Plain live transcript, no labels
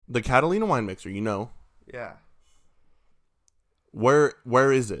The Catalina wine mixer, you know. Yeah. Where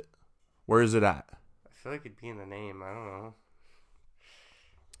is it? Where is it at? I feel like it'd be in the name. I don't know.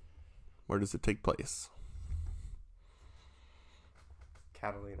 Where does it take place?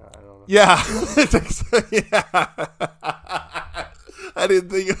 Catalina, I don't know. Yeah. Yeah. I didn't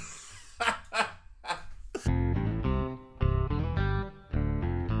think.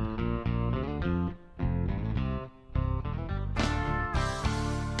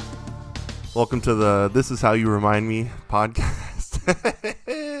 Welcome to the This Is How You Remind Me podcast.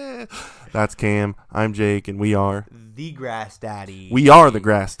 That's Cam. I'm Jake, and we are the Grass Daddies. We are the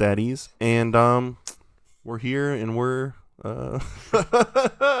Grass Daddies, and we're here, and we're you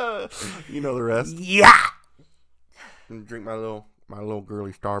know the rest. Yeah. And drink my little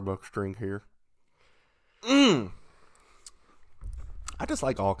girly Starbucks drink here. I just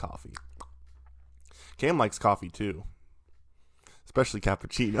like all coffee. Cam likes coffee too. Especially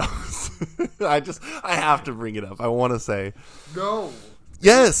cappuccinos. I have to bring it up. I want to say. No.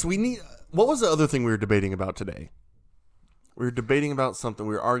 Yes, we need. What was the other thing we were debating about today? We were debating about something.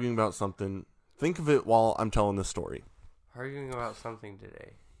 We were arguing about something. Think of it while I'm telling this story. Arguing about something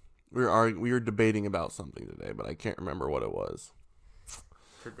today. We were debating about something today, but I can't remember what it was.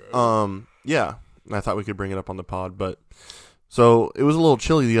 Today. Yeah. I thought we could bring it up on the pod, but so it was a little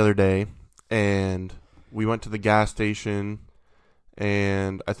chilly the other day, and we went to the gas station.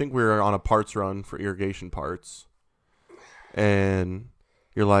 And I think we were on a parts run for irrigation parts. And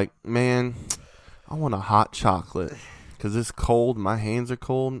you're like, man, I want a hot chocolate. Because it's cold. My hands are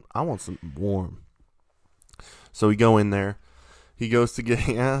cold. I want something warm. So we go in there. He goes to get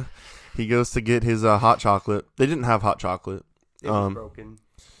his hot chocolate. They didn't have hot chocolate. It was broken.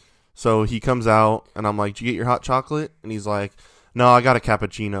 So he comes out, and I'm like, did you get your hot chocolate? And he's like, no, I got a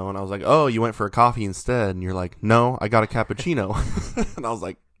cappuccino. And I was like, oh, you went for a coffee instead. And you're like, no, I got a cappuccino. And I was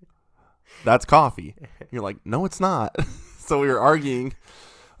like, that's coffee. And you're like, no, it's not. So we were arguing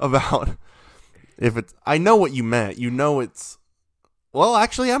about if it's, I know what you meant. You know it's, well,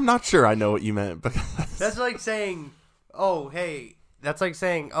 actually, I'm not sure I know what you meant. Because that's like saying, oh, hey,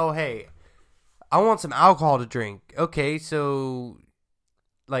 I want some alcohol to drink. Okay, so,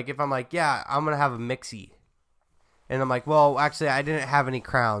 like, if I'm like, yeah, I'm going to have a mixie. And I'm like, well, actually, I didn't have any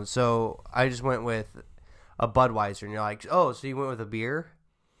Crowns, so I just went with a Budweiser. And you're like, oh, so you went with a beer?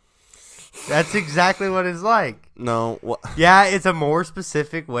 That's exactly what it's like. No. Yeah, it's a more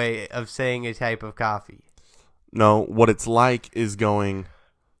specific way of saying a type of coffee. No, what it's like is going,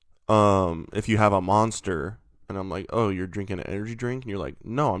 if you have a Monster, and I'm like, oh, you're drinking an energy drink? And you're like,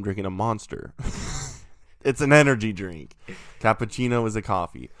 no, I'm drinking a Monster. It's an energy drink. Cappuccino is a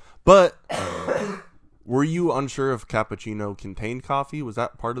coffee. But were you unsure if cappuccino contained coffee? Was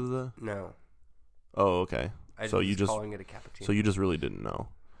that part of the? No. Oh, okay. So you just calling it a cappuccino. So you just really didn't know.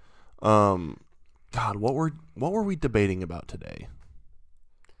 God, what were we debating about today?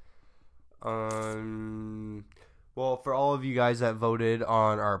 Well, for all of you guys that voted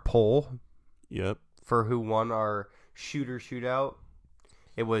on our poll, yep, for who won our shootout,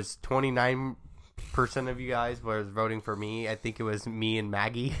 it was 29% of you guys was voting for me. I think it was me and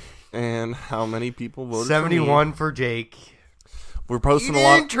Maggie. And how many people voted 71 for Jake. We're posting you a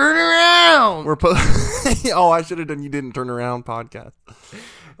lot. Didn't turn around. Oh, I should have done You Didn't Turn Around podcast.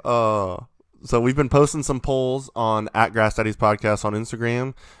 So we've been posting some polls on @GrassDaddies Podcast on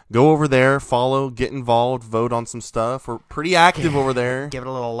Instagram. Go over there, follow, get involved, vote on some stuff. We're pretty active over there. Give it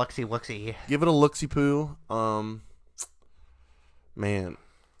a little looksy. Give it a looksy poo. Man,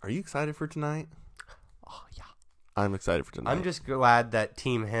 are you excited for tonight? Oh yeah. I'm excited for tonight. I'm just glad that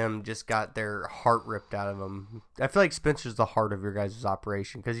Team Him just got their heart ripped out of them. I feel like Spencer's the heart of your guys'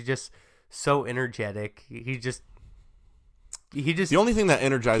 operation because he's just so energetic. He just the only thing that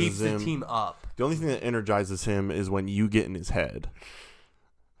energizes keeps the team up. The only thing that energizes him is when you get in his head.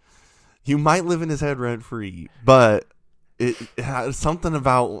 You might live in his head rent free, but it has something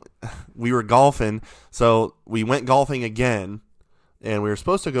about. We were golfing, so we went golfing again, and we were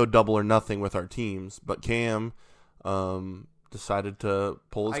supposed to go double or nothing with our teams, but Cam decided to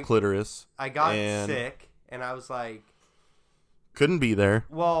pull his clitoris. I got sick, and I was like, couldn't be there.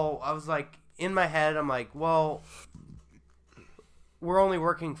 Well, I was like, in my head, I'm like, well, we're only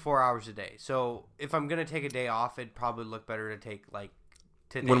working 4 hours a day, so if I'm gonna take a day off, it'd probably look better to take like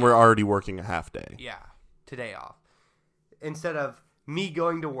today when we're already working a half day. Yeah, today off instead of me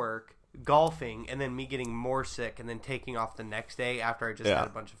going to work, golfing, and then me getting more sick, and then taking off the next day after I just had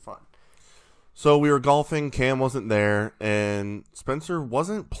a bunch of fun. So we were golfing, Cam wasn't there, and Spencer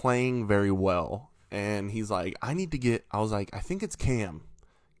wasn't playing very well. And he's like, I was like, I think it's Cam.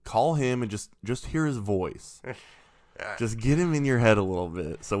 Call him and just hear his voice. Just get him in your head a little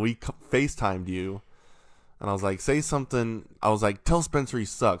bit. So we FaceTimed you. And I was like, say something. I was like, tell Spencer he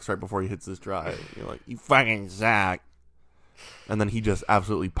sucks right before he hits this drive. You're like, you fucking suck. And then he just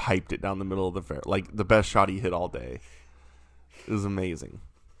absolutely piped it down the middle of the fair. Like, the best shot he hit all day. It was amazing.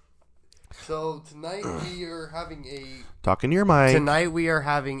 So, tonight we are having a... Talking to your mic. Tonight we are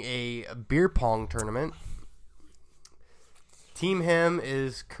having a beer pong tournament. Team Him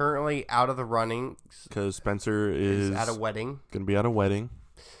is currently out of the running. Because Spencer is at a wedding. Going to be at a wedding.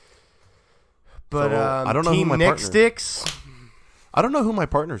 But so, I don't know Team who my Nick partner. Sticks. I don't know who my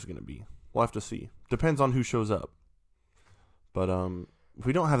partner is going to be. We'll have to see. Depends on who shows up. But if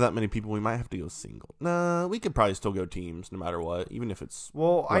we don't have that many people, we might have to go single. Nah, we could probably still go teams no matter what, even if it's.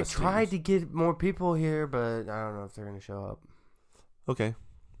 Well, I tried to get more people here, but I don't know if they're going to show up. Okay.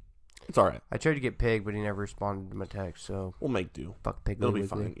 It's all right. I tried to get Pig, but he never responded to my text, so. We'll make do. Fuck Pig. It'll be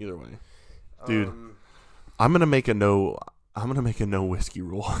fine either way. Dude, I'm going to make a no whiskey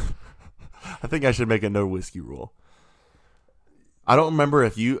rule. I think I should make a no whiskey rule. I don't remember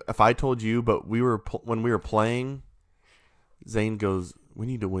if I told you, but when we were playing, Zane goes, "We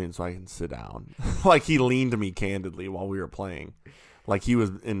need to win so I can sit down." Like he leaned to me candidly while we were playing, like he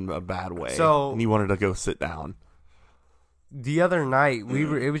was in a bad way, and he wanted to go sit down. The other night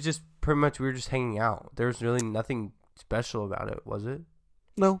it was just pretty much we were just hanging out. There was really nothing special about it, was it?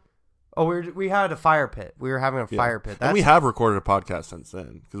 No. Oh, we had a fire pit. We were having a fire pit. And we have recorded a podcast since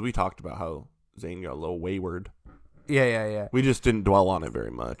then because we talked about how Zane got a little wayward. Yeah. We just didn't dwell on it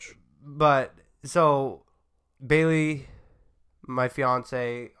very much. But, so, Bailey, my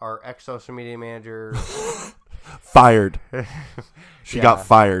fiance, our ex-social media manager... Fired. She got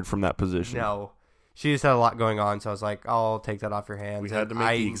fired from that position. No. She just had a lot going on, so I was like, I'll take that off your hands. We had to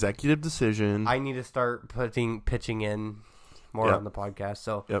make the executive decision. I need to start pitching in more on the podcast,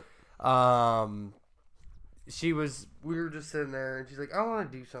 so... Yep. We were just sitting there and she's like, I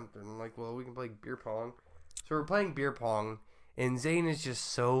want to do something. I'm like, well, we can play beer pong. So we're playing beer pong and Zane is just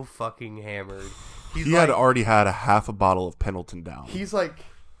so fucking hammered. He had already had a half a bottle of Pendleton down. He's like,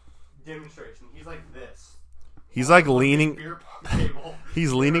 demonstration. He's like this. He's like leaning. Beer pong table.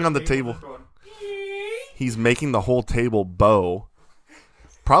 He's leaning on the table. He's making the whole table bow.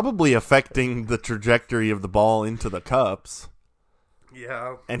 Probably affecting the trajectory of the ball into the cups.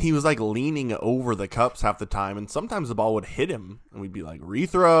 Yeah. And he was like leaning over the cups half the time, and sometimes the ball would hit him, and we'd be like,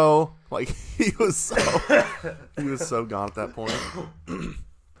 rethrow. Like he was so gone at that point.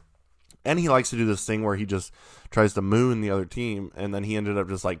 And he likes to do this thing where he just tries to moon the other team, and then he ended up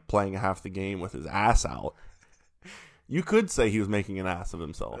just like playing half the game with his ass out. You could say he was making an ass of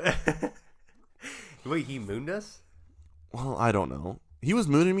himself. Wait, he mooned us? Well, I don't know. He was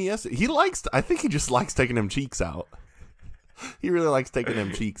mooning me yesterday. I think he just likes taking them cheeks out. He really likes taking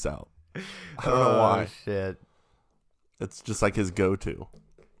them cheeks out. I don't know why. Oh, shit. It's just like his go-to.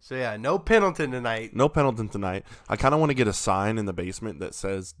 So, yeah, no Pendleton tonight. No Pendleton tonight. I kind of want to get a sign in the basement that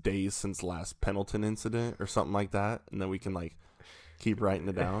says days since last Pendleton incident or something like that. And then we can, like, keep writing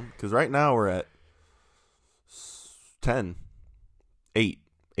it down. Because right now we're at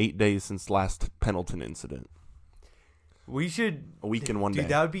 8 days since last Pendleton incident. We should... A week and 1 day. Dude,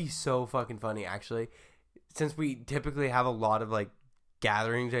 that would be so fucking funny, actually. Since we typically have a lot of, like,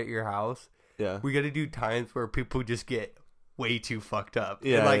 gatherings at your house, we got to do times where people just get way too fucked up.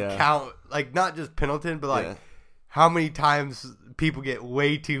 Yeah, and, like, count, like, not just Pendleton, but, like, how many times people get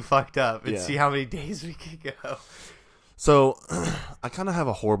way too fucked up and see how many days we can go. So, I kind of have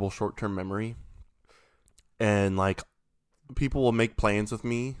a horrible short-term memory. And, like, people will make plans with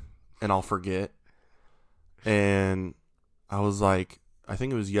me, and I'll forget. And I was like, I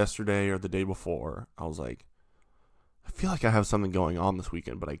think it was yesterday or the day before, I was like, I feel like I have something going on this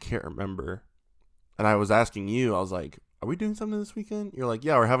weekend, but I can't remember. And I was asking you, I was like, are we doing something this weekend? You're like,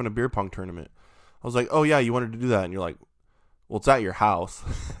 yeah, we're having a beer pong tournament. I was like, oh, yeah, you wanted to do that. And you're like, well, it's at your house.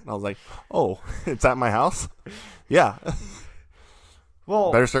 And I was like, oh, it's at my house? Yeah.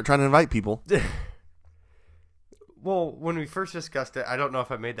 Well, better start trying to invite people. Well, when we first discussed it, I don't know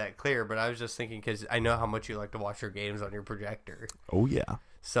if I made that clear, but I was just thinking because I know how much you like to watch your games on your projector. Oh, yeah.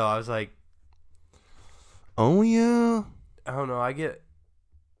 So I was like... Oh, yeah? I don't know.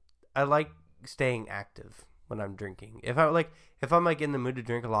 I like staying active when I'm drinking. If I'm in the mood to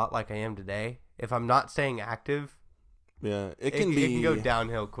drink a lot like I am today, if I'm not staying active... Yeah, it can go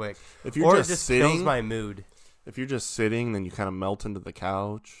downhill quick. If you're just it just sitting, kills my mood. If you're just sitting, then you kind of melt into the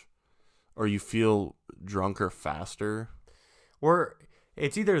couch, or you feel drunker faster. Or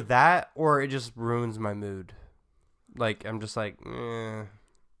it's either that, or it just ruins my mood. Like I'm just like,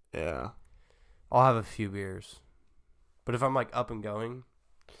 yeah. I'll have a few beers, but if I'm like up and going,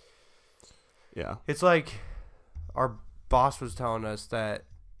 yeah, it's like our boss was telling us that,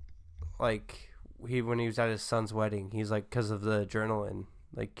 like, when he was at his son's wedding, he's like, because of the adrenaline,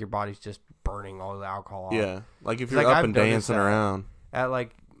 like, your body's just burning all the alcohol off. Yeah, like if He's you're like, up I've and noticed dancing that. around. At,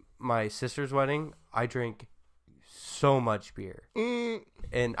 like, my sister's wedding, I drank so much beer.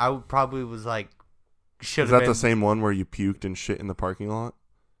 And I probably was like, should Is have that been. the same one where you puked and shit in the parking lot?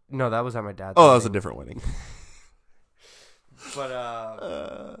 No, that was at my dad's Oh, that was a wedding. different wedding.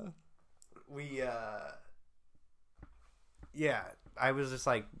 But, yeah, I was just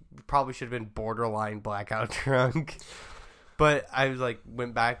like, probably should have been borderline blackout drunk. But I was like,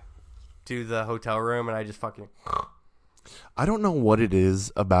 went back to the hotel room and I just fucking. I don't know what it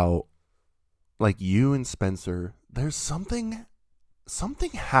is about, like, you and Spencer. There's something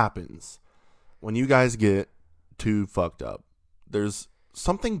happens when you guys get too fucked up. There's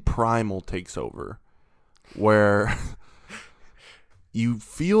something primal takes over where you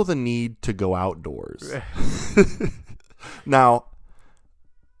feel the need to go outdoors. Now,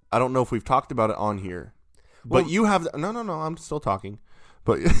 I don't know if we've talked about it on here, but you have no, I'm still talking.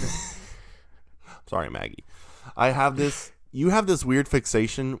 But sorry, Maggie. You have this weird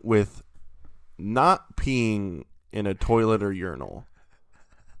fixation with not peeing in a toilet or urinal.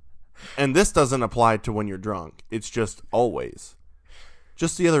 And this doesn't apply to when you're drunk. It's just always.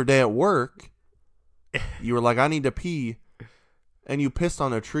 Just the other day at work, you were like, I need to pee. And you pissed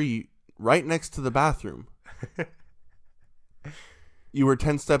on a tree right next to the bathroom. You were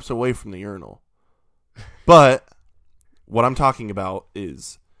 10 steps away from the urinal. But what I'm talking about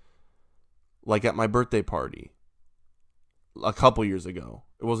is, like, at my birthday party a couple years ago,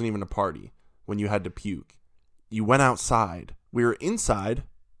 it wasn't even a party, when you had to puke. You went outside. We were inside,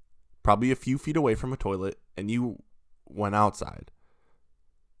 probably a few feet away from a toilet, and you went outside.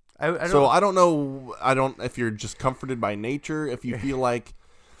 I don't know. I don't if you're just comforted by nature, if you feel like,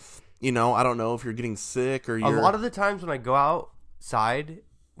 I don't know if you're getting sick or you're. A lot of the times when I go outside,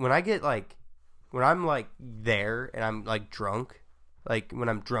 when I'm like there and I'm like drunk, like when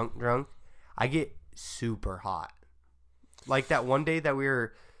I'm drunk, I get super hot. Like that one day that we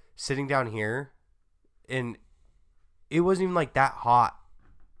were sitting down here, and it wasn't even like that hot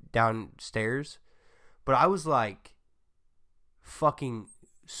downstairs, but I was like fucking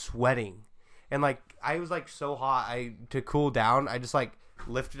sweating, and like I was like so hot. To cool down, I just like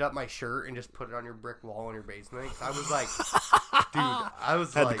lifted up my shirt and just put it on your brick wall in your basement. I was like, dude, I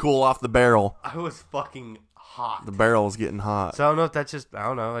was had like, to cool off the barrel. I was fucking hot. The barrel was getting hot. So I don't know if that's just, I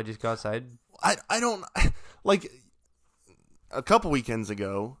don't know. I just got outside. I don't like. A couple weekends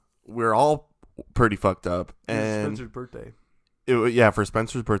ago, we were all pretty fucked up, and Spencer's birthday. For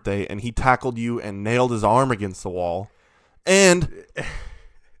Spencer's birthday, and he tackled you and nailed his arm against the wall, and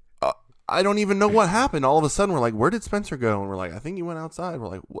I don't even know what happened. All of a sudden, we're like, "Where did Spencer go?" And we're like, "I think he went outside." We're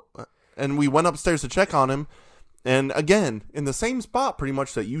like, "What?" And we went upstairs to check on him, and again, in the same spot, pretty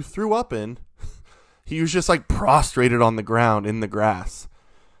much that you threw up in, he was just like prostrated on the ground in the grass.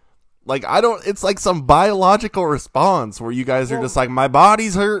 Like, it's like some biological response where you guys are just like, my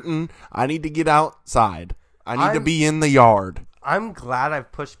body's hurting. I need to get outside. I need to be in the yard. I'm glad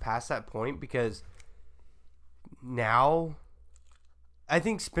I've pushed past that point, because now I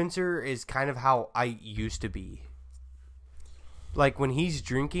think Spencer is kind of how I used to be. Like, when he's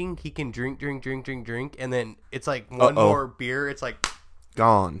drinking, he can drink, and then it's like one more beer, it's like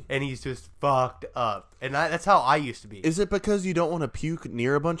gone, and he's just fucked up. And that's how I used to be. Is it because you don't want to puke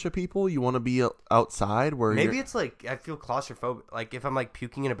near a bunch of people? You want to be outside where maybe it's like I feel claustrophobic. Like if I'm like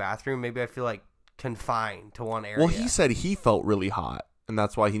puking in a bathroom, maybe I feel like confined to one area. Well, he said he felt really hot, and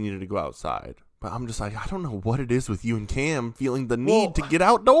that's why he needed to go outside. But I'm just like, I don't know what it is with you and Cam feeling the need to get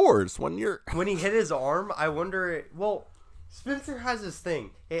outdoors when he hit his arm. I wonder. Spencer has this thing.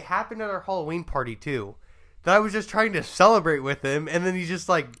 It happened at our Halloween party too. That I was just trying to celebrate with him, and then he's just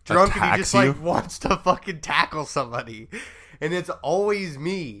like drunk and he just like wants to fucking tackle somebody. And it's always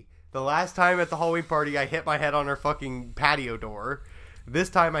me. The last time at the Halloween party, I hit my head on our fucking patio door. This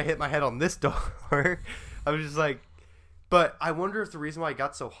time I hit my head on this door. I was just like, but I wonder if the reason why I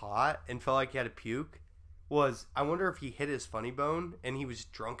got so hot and felt like he had to puke was, I wonder if he hit his funny bone and he was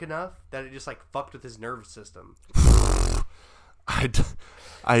drunk enough that it just like fucked with his nervous system. I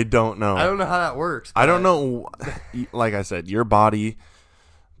don't know. I don't know how that works. I don't know. Like I said, your body,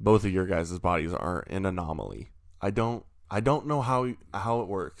 both of your guys' bodies are an anomaly. I don't know how it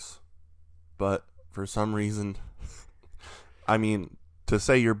works, but for some reason, I mean, to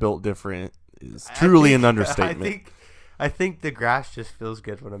say you're built different is truly an understatement. I think the grass just feels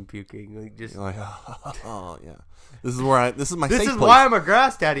good when I'm puking. Like just you're like, oh yeah. This is my safe place. This is why I'm a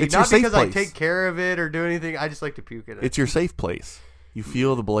grass daddy. It's not your safe because place. I take care of it or do anything. I just like to puke in it. It's your safe place. You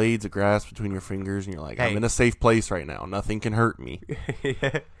feel the blades of grass between your fingers, and you're like, Hey. I'm in a safe place right now. Nothing can hurt me.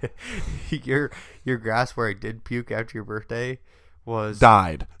 Your grass where I did puke after your birthday was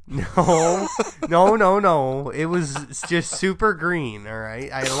Died. no. It was just super green. All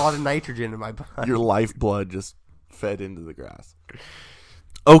right, I had a lot of nitrogen in my body. Your lifeblood just fed into the grass.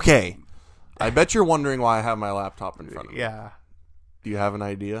 Okay. I bet you're wondering why I have my laptop in front of me. Yeah. Do you have an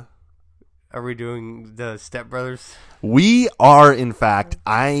idea? Are we doing the Step Brothers? We are, in fact.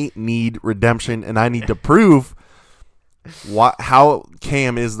 I need redemption, and I need to prove how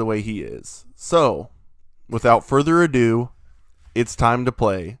Cam is the way he is. So, without further ado, it's time to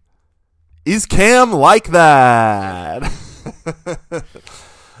play Is Cam Like That?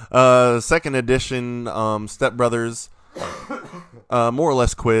 Second edition Step Brothers, more or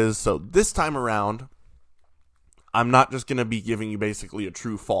less quiz. So this time around, I'm not just going to be giving you basically a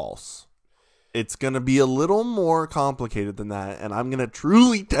true-false. It's going to be a little more complicated than that, and I'm going to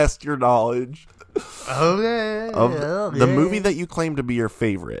truly test your knowledge of the movie that you claim to be your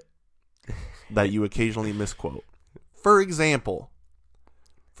favorite, that you occasionally misquote. For example,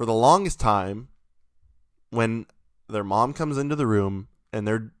 for the longest time, when their mom comes into the room and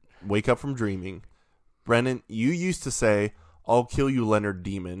they wake up from dreaming, Brennan, you used to say, "I'll kill you, Leonard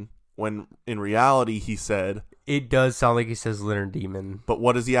Demon," when in reality he said... It does sound like he says Leonard Demon. But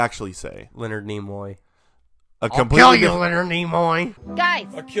what does he actually say? Leonard Nimoy. I'll kill you, Leonard Nimoy. Guys!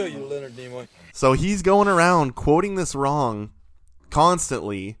 I'll kill you, Leonard Nimoy. So he's going around quoting this wrong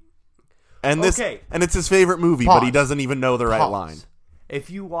constantly. And and it's his favorite movie, but he doesn't even know the right line. If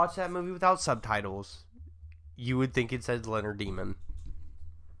you watch that movie without subtitles, you would think it says Leonard Demon.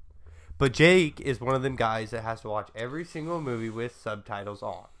 But Jake is one of them guys that has to watch every single movie with subtitles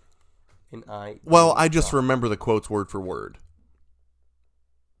on. And I just remember the quotes word for word.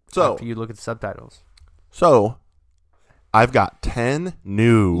 So after you look at the subtitles. So I've got 10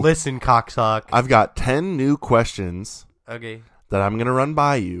 new... Listen, cocksock. I've got 10 new questions. Okay. That I'm going to run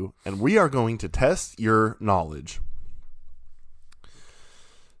by you, and we are going to test your knowledge.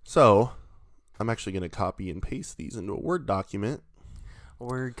 So, I'm actually going to copy and paste these into a Word document.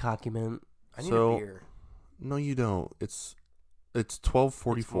 Word document. I need a beer. No, you don't. It's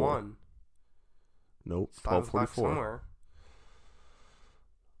 12:44. It's 1. Nope, 12:44. Somewhere.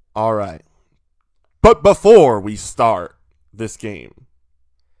 All right. But before we start this game,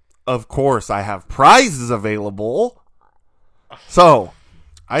 of course, I have prizes available. So,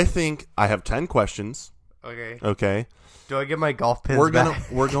 I think I have 10 questions. Okay. Okay. Do I get my golf pins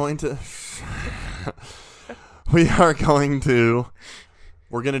back? We're going to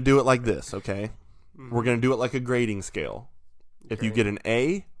do it like this, okay? Mm-hmm. We're going to do it like a grading scale. Okay. If you get an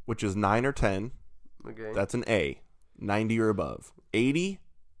A, which is 9 or 10, okay, that's an A, 90 or above. 80,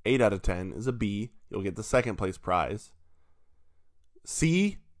 8 out of 10 is a B. You'll get the second place prize.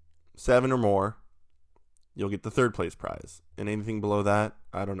 C, 7 or more, you'll get the third place prize. And anything below that,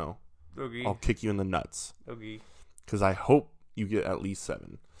 I don't know. Okay. I'll kick you in the nuts. Okay. Because I hope you get at least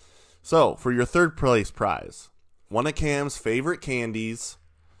 7. So, for your third place prize, one of Cam's favorite candies,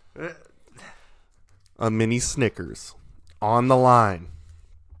 a mini Snickers, on the line.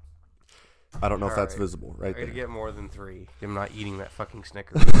 I don't know if that's visible right there. I gotta get more than 3. I'm not eating that fucking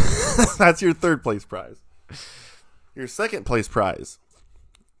Snickers. That's your third place prize. Your second place prize.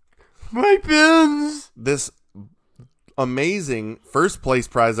 My pins! This amazing first place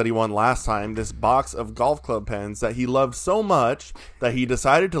prize that he won last time, this box of golf club pens that he loved so much that he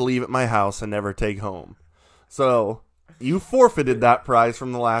decided to leave at my house and never take home. So, you forfeited that prize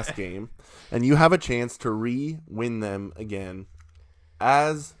from the last game, and you have a chance to re-win them again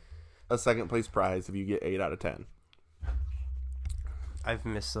as a second place prize if you get 8 out of 10. I've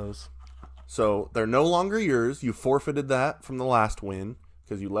missed those. So, they're no longer yours. You forfeited that from the last win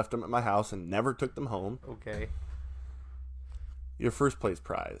because you left them at my house and never took them home. Okay. Your first place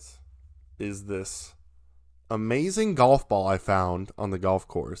prize is this amazing golf ball I found on the golf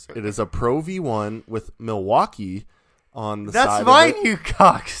course. It is a Pro V1 with Milwaukee on the side of it. That's mine, you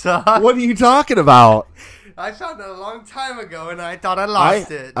cocksucker. What are you talking about? I found it a long time ago and I thought I lost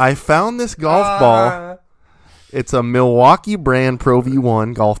it. I found this golf ball. It's a Milwaukee brand Pro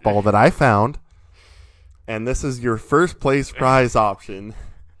V1 golf ball that I found. And this is your first place prize option.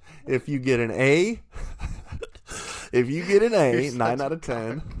 If you get an A... If you get an A, 9 out of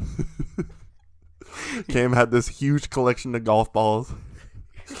 10, Cam had this huge collection of golf balls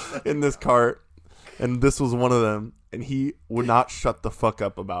in this cart, and this was one of them, and he would not shut the fuck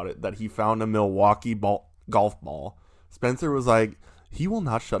up about it, that he found a Milwaukee golf ball. Spencer was like, he will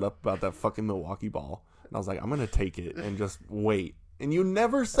not shut up about that fucking Milwaukee ball. And I was like, I'm going to take it and just wait And you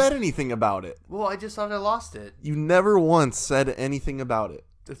never said anything about it. Well, I just thought I lost it. You never once said anything about it.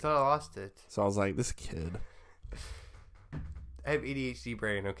 I thought I lost it. So I was like, this kid. I have ADHD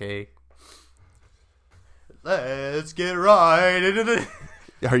brain, okay? Let's get right into the...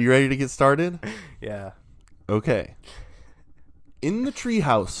 Are you ready to get started? Yeah. Okay. In the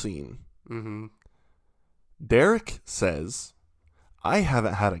treehouse scene, Mm-hmm. Derek says, I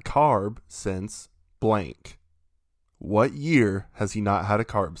haven't had a carb since blank. What year has he not had a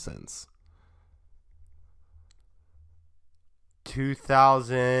carb since?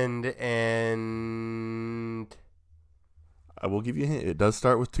 2000 and... I will give you a hint. It does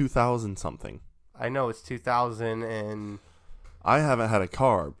start with 2000 something. I know it's 2000 and... I haven't had a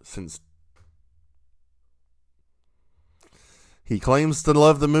carb since... He claims to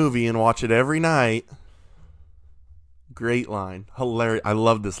love the movie and watch it every night. Great line. Hilarious. I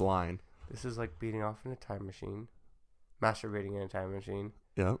love this line. This is like beating off in a time machine. Masturbating in a time machine.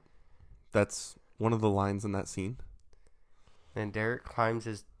 Yep. That's one of the lines in that scene. Then Derek climbs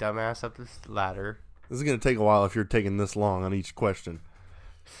his dumbass up this ladder. This is going to take a while if you're taking this long on each question.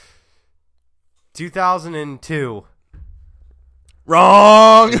 2002.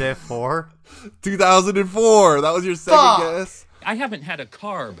 Wrong! Is it 4? 2004. That was your second guess. I haven't had a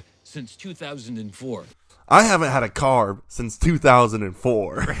carb since 2004. I haven't had a carb since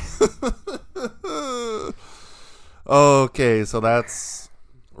 2004. Okay, so that's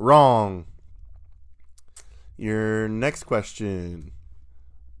wrong. Your next question.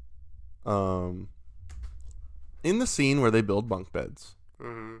 In the scene where they build bunk beds,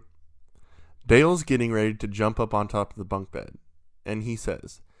 Mm-hmm. Dale's getting ready to jump up on top of the bunk bed, and he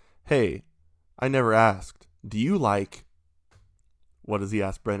says, "Hey, I never asked. Do you like..." What does he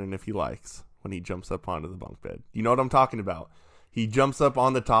ask Brennan if he likes when he jumps up onto the bunk bed? You know what I'm talking about. He jumps up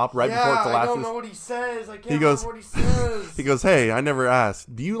on the top right before it collapses. I don't know what he says. I can't He goes- remember what he says. He goes, "Hey, I never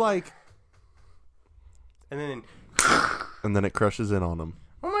asked. Do you like..." And then... And then it crushes in on him.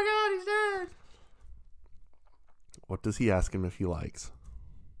 Oh my god, he's dead. What does he ask him if he likes?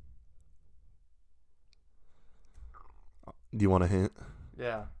 Do you want a hint?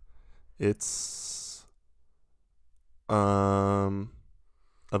 Yeah. It's a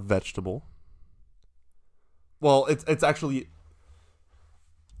vegetable. Well, it's actually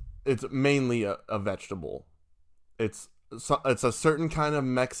mainly a vegetable. It's a certain kind of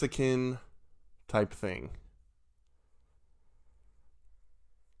Mexican type thing.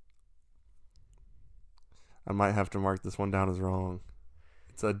 I might have to mark this one down as wrong.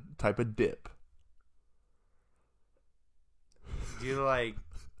 It's a type of dip. Do you like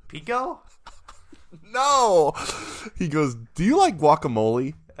pico? No! He goes, "Do you like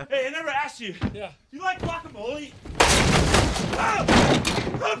guacamole?" Hey, I never asked you. Yeah. You like guacamole? Ah!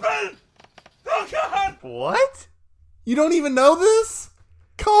 Oh, God! What? You don't even know this?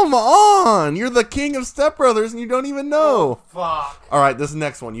 Come on! You're the king of Step Brothers and you don't even know. Fuck. Alright, this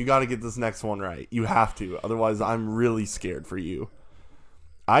next one. You gotta get this next one right. You have to. Otherwise, I'm really scared for you.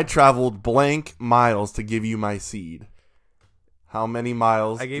 I traveled blank miles to give you my seed. How many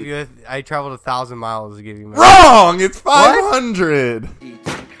miles? I traveled 1,000 miles to give you my... Wrong! It's 500!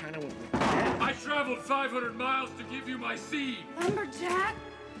 I traveled 500 miles to give you my seed. Lumberjack?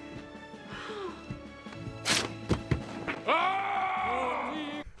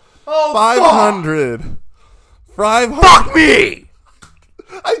 Oh, 500! 500! Fuck me!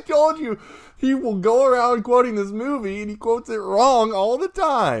 I told you, he will go around quoting this movie and he quotes it wrong all the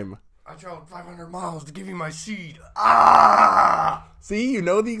time. I traveled 500 miles to give you my seed. Ah! See, you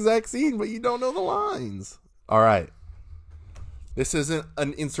know the exact scene, but you don't know the lines. All right. This isn't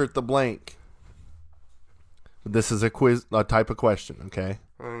an insert the blank. This is a type of question, okay?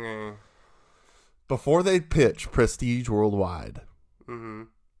 Okay. Before they pitch Prestige Worldwide, Mm-hmm.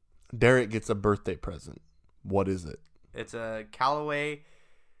 Derek gets a birthday present. What is it? It's a Callaway,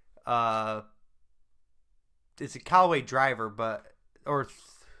 it's a Callaway driver,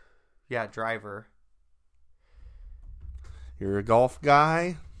 driver. You're a golf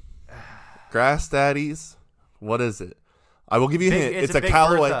guy? Grass Daddies? What is it? I will give you a hint. It's a big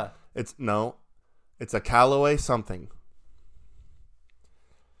Callaway. Bertha. It's a Callaway something.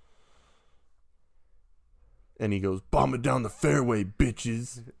 And he goes, "Bomb it down the fairway,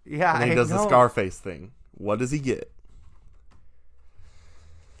 bitches." Yeah, And he does the Scarface thing. What does he get?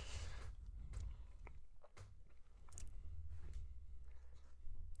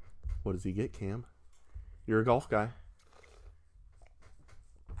 What does he get, Cam? You're a golf guy.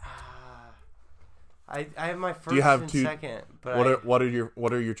 I have my first Do you have and two? second, but What are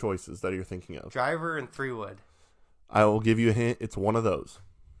your choices that you're thinking of? driver and 3-wood. I will give you a hint. It's one of those.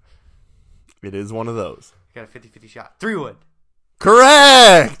 It is one of those. Got a 50-50 shot. 3-wood.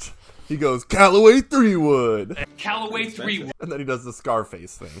 Correct! He goes, Callaway 3-wood. Callaway 3. And then he does the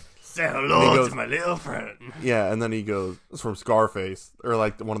Scarface thing. Say And he hello goes- to my little friend. Yeah, and then he goes, it's from Scarface. Or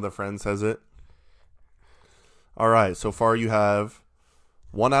like one of the friends says it. All right, so far you have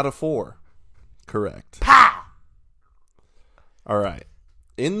 1 out of 4. Correct. Pow! All right.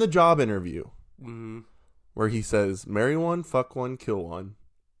 In the job interview, Mm-hmm. where he says, marry one, fuck one, kill one,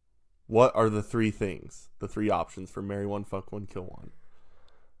 what are the 3 things? The 3 options for marry one, fuck one, kill one.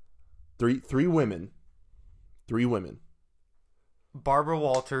 Three women. 3 women. Barbara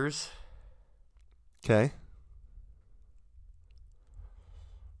Walters. Okay.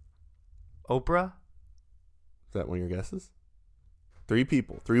 Oprah. Is that one of your guesses? 3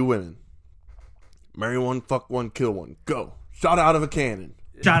 people. 3 women. Marry one, fuck one, kill one. Go. Shot out of a cannon.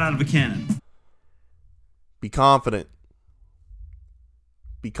 Shot out of a cannon. Be confident.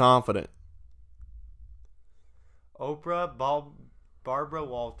 Be confident. Oprah. Barbara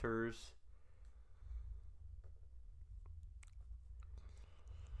Walters.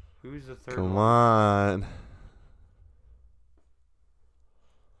 Who's the third Come one? on.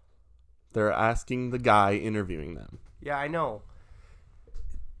 They're asking the guy interviewing them. Yeah, I know.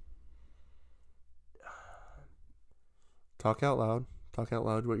 Talk out loud. Talk out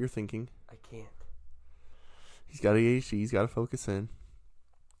loud what you're thinking. I can't. He's got ADHD. He's got to focus in.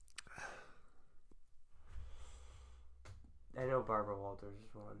 I know Barbara Walters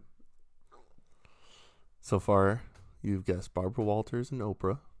is one. So far, you've guessed Barbara Walters and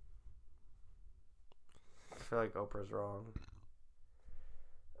Oprah. I feel like Oprah's wrong.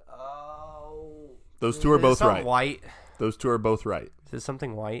 Oh. Those 2 are both right. White. Those 2 are both right. Is it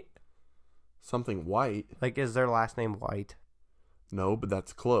something white? Something white? Like, is their last name White? No, but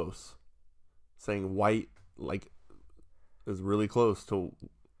that's close. Saying white, like, is really close to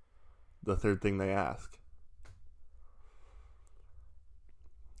the third thing they ask.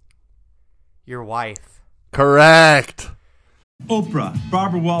 Your wife. Correct. Oprah,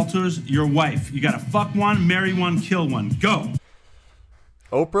 Barbara Walters, your wife. You gotta fuck one, marry one, kill one. Go.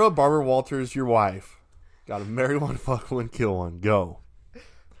 Oprah, Barbara Walters, your wife. Got to marry one, fuck one, kill one. Go.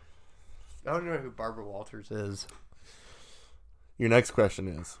 I don't know who Barbara Walters is. Your next question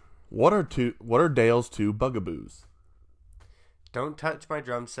is, what are Dale's 2 bugaboos? Don't touch my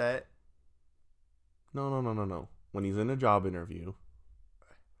drum set. No. When he's in a job interview,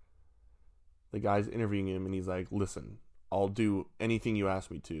 the guy's interviewing him and he's like, listen, I'll do anything you ask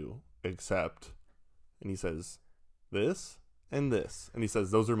me to, except, and he says, this and this. And he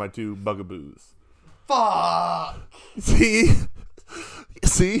says, those are my 2 bugaboos. Fuck! See?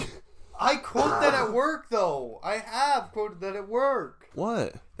 See? I quote that at work, though. I have quoted that at work.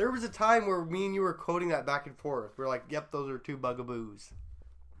 What? There was a time where me and you were quoting that back and forth. We're like, yep, those are 2 bugaboos.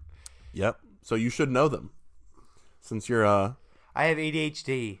 Yep. So you should know them. Since you're, I have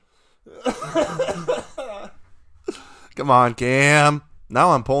ADHD. Come on, Cam.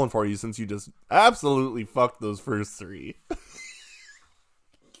 Now I'm pulling for you since you just absolutely fucked those first 3.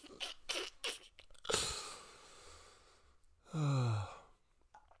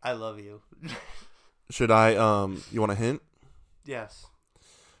 I love you. Should I, you want a hint? Yes.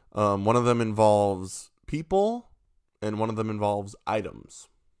 One of them involves people, and one of them involves items.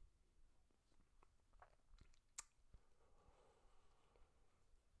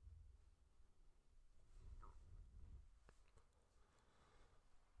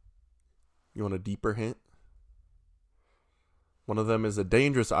 You want a deeper hint? One of them is a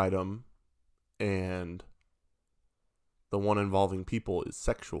dangerous item, and the one involving people is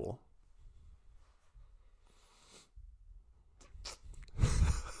sexual.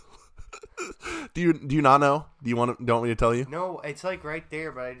 Do you not know? Do you want me to tell you? No, it's like right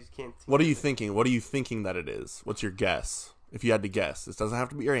there, but I just can't see. What are you thinking? What are you thinking that it is? What's your guess? If you had to guess. This doesn't have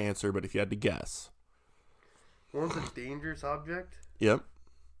to be your answer, but if you had to guess. One's a dangerous object? Yep.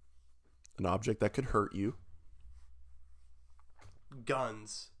 An object that could hurt you.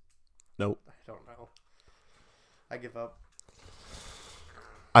 Guns. Nope. I don't know. I give up.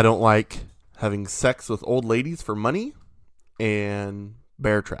 I don't like having sex with old ladies for money and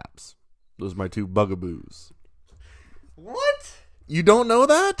bear traps. Those are my 2 bugaboos. What? You don't know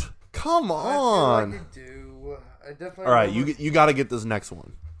that? Come I on. feel like I do. I definitely. All right, remember- you got to get this next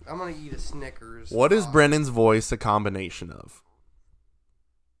one. I'm gonna eat a Snickers. What is Fuck. Brennan's voice a combination of?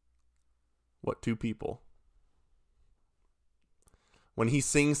 What 2 people? When he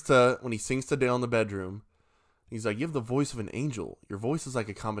sings to Dale in the bedroom, he's like, "You have the voice of an angel. Your voice is like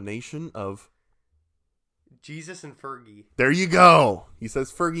a combination of." Jesus and Fergie. There you go. He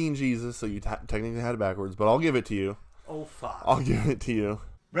says Fergie and Jesus, so you technically had it backwards, but I'll give it to you. Oh fuck. I'll give it to you.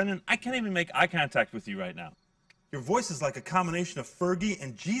 Brendan, I can't even make eye contact with you right now. Your voice is like a combination of Fergie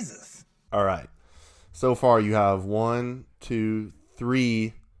and Jesus. All right. So far, you have 1, 2,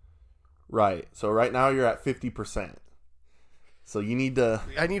 3 right. So right now, you're at 50%. So you need to...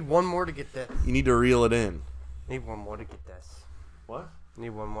 I need one more to get this. You need to reel it in. I need one more to get this. What? I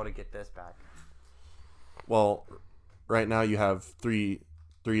need one more to get this back. Well, right now you have 3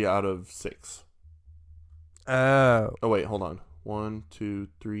 out of 6. Oh. Oh, wait, hold on. 1, 2,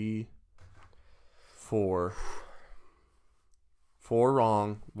 3, 4. 4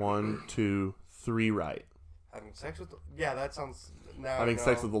 wrong. 1, 2, 3 right. Having sex with... Yeah, that sounds... Now Having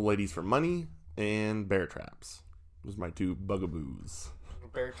sex with the ladies for money and bear traps. Those are my 2 bugaboos.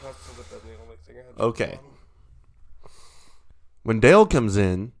 Bear traps are the only thing I have. Okay. When Dale comes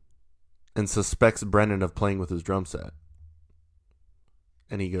in and suspects Brennan of playing with his drum set,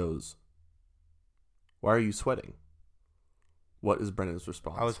 and he goes, "Why are you sweating?" What is Brennan's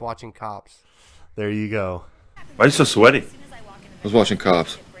response? I was watching Cops. There you go. Why are you so sweaty? I was watching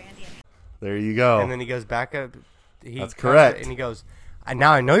Cops. There you go. And then he goes back up. That's correct. And he goes,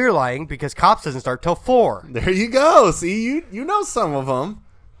 now I know you're lying because Cops doesn't start till 4. There you go. See, you know some of them.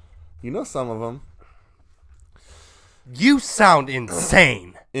 You know some of them. You sound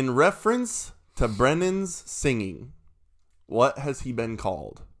insane. In reference to Brennan's singing, what has he been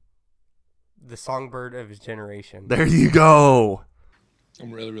called? The songbird of his generation. There you go.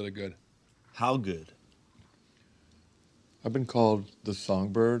 I'm really, really good. How good? I've been called the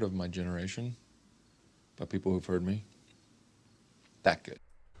songbird of my generation by people who've heard me. That good.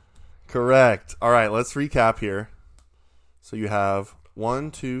 Correct. All right, let's recap here. So you have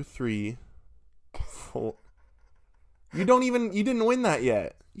 1, 2, 3, 4. You didn't win that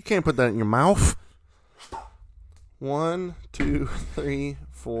yet. You can't put that in your mouth. 1, 2, 3,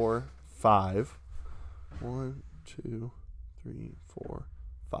 4, 5. 1, 2, 3, 4,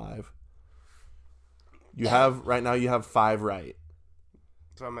 5. You have right now. You have 5 right.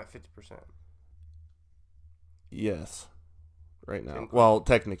 So I'm at 50%. Yes, right now. Well,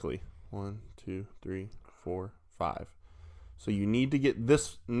 technically, 1, 2, 3, 4, 5. So you need to get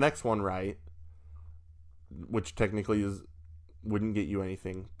this next one right, which technically wouldn't get you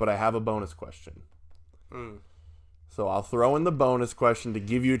anything. But I have a bonus question. So I'll throw in the bonus question to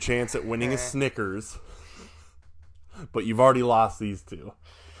give you a chance at winning a Snickers. But you've already lost these 2.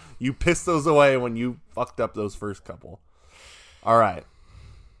 You pissed those away when you fucked up those first couple. All right.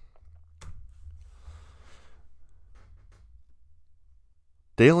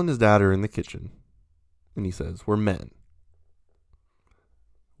 Dale and his dad are in the kitchen, and he says, "We're men."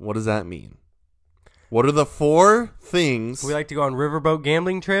 What does that mean? What are the 4 things? We like to go on riverboat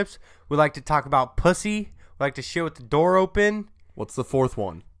gambling trips. We like to talk about pussy. We like to shit with the door open. What's the 4th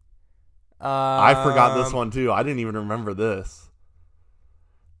one? I forgot this one too. I didn't even remember this.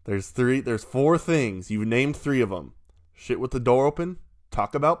 There's 4 things. You've named 3 of them. Shit with the door open,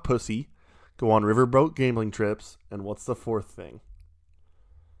 talk about pussy, go on riverboat gambling trips, and what's the 4th thing?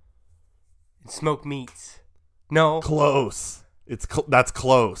 Smoke meats. No. Close. That's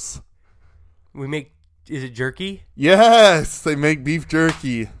close. We make... Is it jerky? Yes, they make beef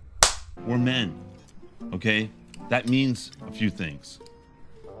jerky. We're men, okay? That means a few things.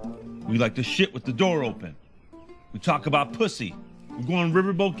 We like to shit with the door open. We talk about pussy. We go on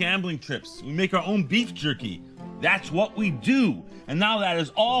riverboat gambling trips. We make our own beef jerky. That's what we do. And now that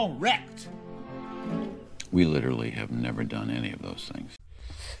is all wrecked. We literally have never done any of those things.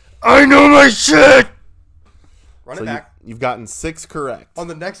 I know my shit! Run So it back. you've gotten 6 correct. On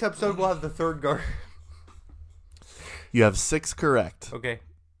the next episode, we'll have the 3rd guard. You have 6 correct. Okay.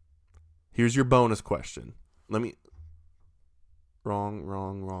 Here's your bonus question. Wrong.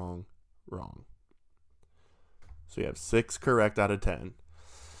 So you have 6 correct out of 10.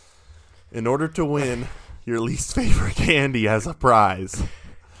 In order to win your least favorite candy as a prize,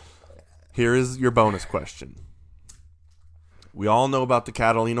 here is your bonus question. We all know about the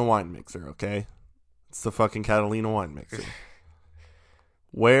Catalina wine mixer, okay? It's the fucking Catalina wine mixer.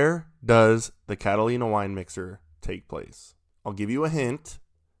 Where does the Catalina wine mixer take place? I'll give you a hint.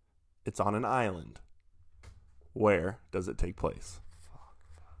 It's on an island. Where does it take place?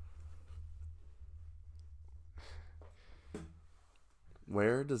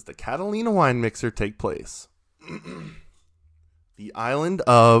 Where does the Catalina wine mixer take place? The island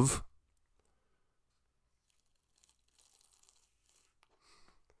of...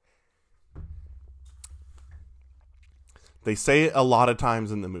 They say it a lot of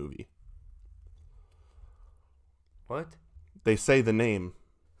times in the movie. What? They say the name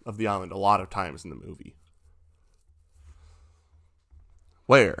of the island a lot of times in the movie.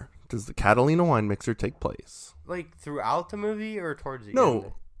 Where does the Catalina wine mixer take place? Like throughout the movie or towards the end?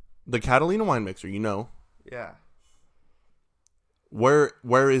 No, the Catalina wine mixer, you know. Yeah.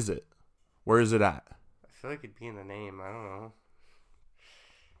 Where is it? Where is it at? I feel like it'd be in the name. I don't know.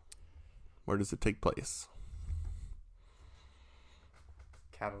 Where does it take place?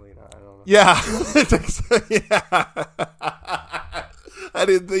 Catalina. I don't know. Yeah. Yeah. I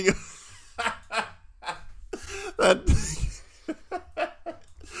didn't think that.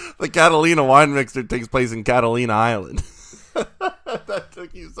 The Catalina wine mixer takes place in Catalina Island. That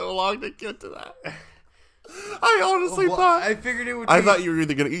took you so long to get to that. I honestly thought. I figured it would. I thought you were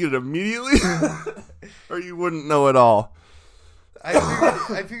either going to eat it immediately or you wouldn't know at all.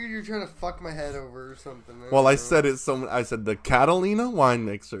 I figured you were trying to fuck my head over or something. Well, I said it so. I said the Catalina wine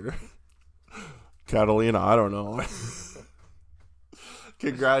mixer. Catalina, I don't know.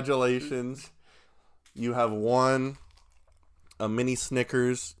 Congratulations. You have won a mini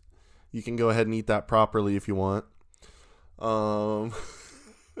Snickers. You can go ahead and eat that properly if you want.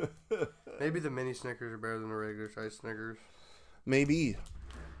 Maybe the mini Snickers are better than the regular size Snickers. Maybe.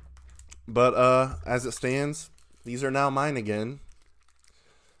 But as it stands, these are now mine again.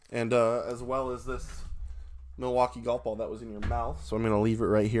 And as well as this Milwaukee golf ball that was in your mouth. So I'm going to leave it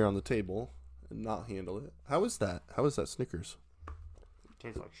right here on the table and not handle it. How is that? How is that Snickers?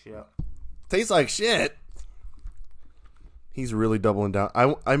 Tastes like shit. Tastes like shit. He's really doubling down.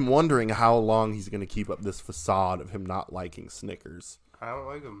 I'm wondering how long he's going to keep up this facade of him not liking Snickers. I don't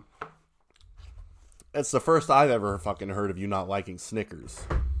like them. It's the first I've ever fucking heard of you not liking Snickers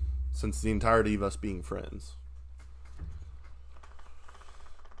since the entirety of us being friends.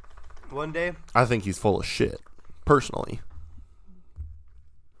 One day, I think he's full of shit, personally.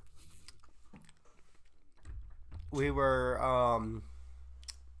 we were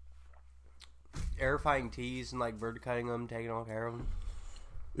air frying teas and like bird cutting them, taking all care of them.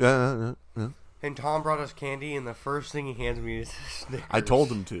 Yeah. And Tom brought us candy, and the first thing he hands me is Snickers. I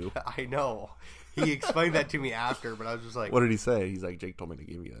told him to. I know. He explained that to me after, but I was just like... What did he say? He's like, Jake told me to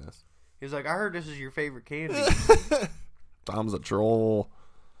give you this. He was like, I heard this is your favorite candy. Tom's a troll.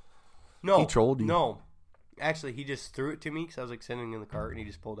 No. He trolled you. No. Actually, he just threw it to me because I was like sitting in the cart, and he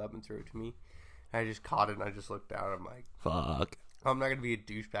just pulled up and threw it to me. And I just caught it, and I just looked down. I'm like... Fuck. I'm not going to be a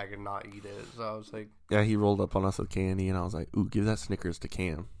douchebag and not eat it. So I was like... Yeah, he rolled up on us with candy, and I was like, ooh, give that Snickers to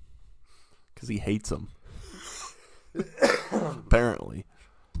Cam. Because he hates them. Apparently.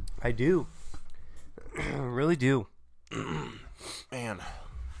 I do. Really do. Man.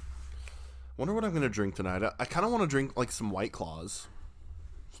 Wonder what I'm going to drink tonight. I kind of want to drink like some White Claws.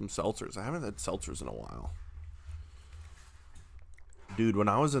 Some seltzers. I haven't had seltzers in a while. Dude, when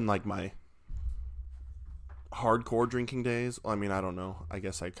I was in like my hardcore drinking days, I mean, I don't know. I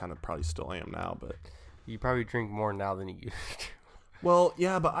guess I kind of probably still am now, but... You probably drink more now than you used to. Well,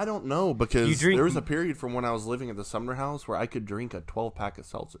 yeah, but I don't know because drink... there was a period from when I was living at the Sumner House where I could drink a 12-pack of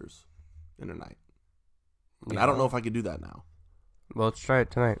seltzers in a night. And I don't know if I could do that now. Well, let's try it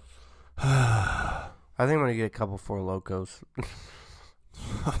tonight. I think I'm going to get a couple Four Locos.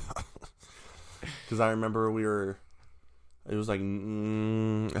 Because I remember it was like,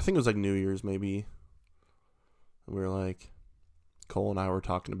 I think it was like New Year's maybe. We were like, Cole and I were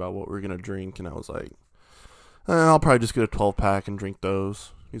talking about what we were going to drink, and I was like, I'll probably just get a 12-pack and drink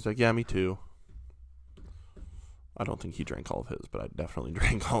those. He's like, yeah, me too. I don't think he drank all of his, but I definitely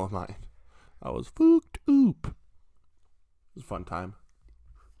drank all of mine. I was fooked oop. It was a fun time.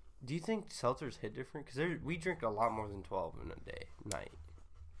 Do you think seltzers hit different? Because we drink a lot more than 12 in a night.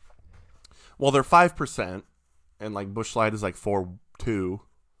 Well, they're 5%, and like Busch Light is like 4.2.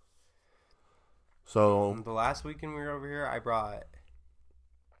 So The last weekend we were over here, I brought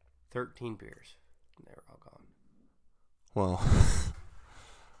 13 beers. And they were all gone. Well,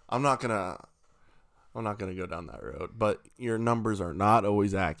 I'm not gonna go down that road. But your numbers are not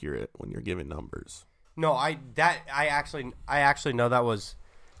always accurate when you're giving numbers. No, I actually know that was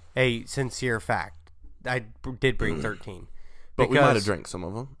a sincere fact. I did bring 13. But we might have drank some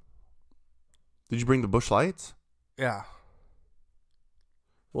of them. Did you bring the Busch Lights? Yeah.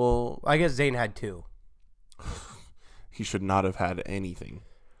 Well, I guess Zane had 2. He should not have had anything.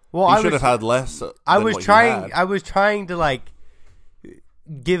 Well, he should have had less. I was trying to like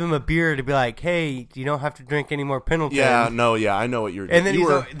give him a beer to be like, hey, you don't have to drink any more Pendleton. Yeah, I know what you're doing. And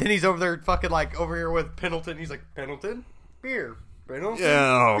then he's over there fucking like over here with Pendleton. He's like, Pendleton beer, Pendleton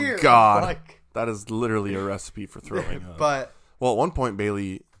beer. Oh God, like, that is literally a recipe for throwing up. But well, at one point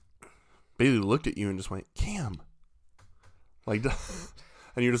Bailey looked at you and just went, Cam, like,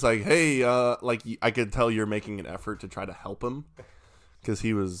 and you're just like, hey, like I could tell you're making an effort to try to help him. Because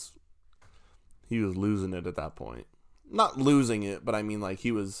he was losing it at that point. Not losing it, but I mean, like,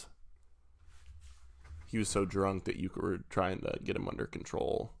 he was so drunk that you were trying to get him under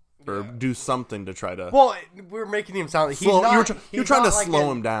control. or do something to try to. Well, we're making him sound like he's slow, not. you're trying to like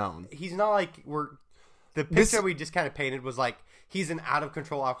slow him down. He's not like the picture we just kind of painted was like he's an out of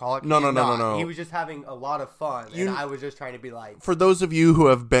control alcoholic. No. He was just having a lot of fun, and I was just trying to be like. For those of you who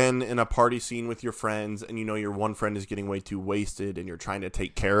have been in a party scene with your friends, and you know your one friend is getting way too wasted, and you're trying to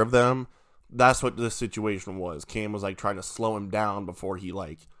take care of them, that's what this situation was. Cam was like trying to slow him down before he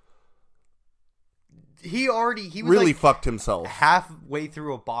like. He was really like fucked himself halfway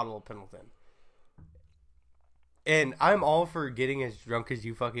through a bottle of Pendleton. And I'm all for getting as drunk as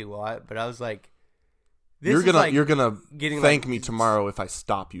you fucking want, but I was like, you're gonna thank me tomorrow if I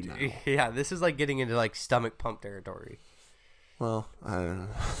stop you now. Yeah, this is like getting into like stomach pump territory. Well, I don't know.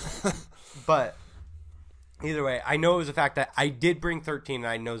 But either way, I know it was the fact that I did bring 13 and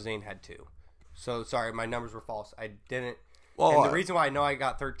I know Zane had 2. So sorry, my numbers were false. I didn't. Well, and the reason why I know I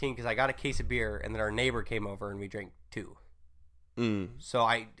got 13 because I got a case of beer and then our neighbor came over and we drank 2. So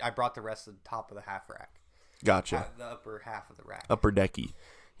I brought the rest of the top of the half rack. Gotcha. The upper half of the rack. Upper decky.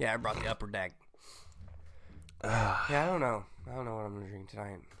 Yeah, I brought the upper deck. Yeah, I don't know. I don't know what I'm gonna drink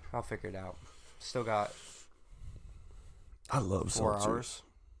tonight. I'll figure it out. Still got. I love 4 seltzers. hours.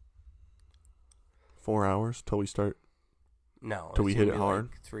 4 hours till we start. No, till we hit it hard.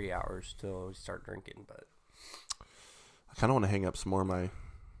 Like 3 hours till we start drinking, but. I kind of want to hang up some more of my,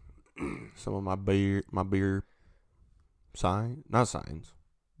 some of my beer signs, not signs,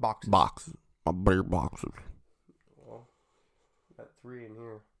 boxes, my beer boxes. Well, got 3 in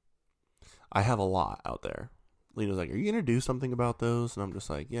here. I have a lot out there. Lena's like, "Are you gonna do something about those?" And I'm just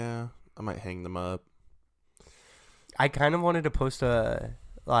like, "Yeah, I might hang them up." I kind of wanted to post a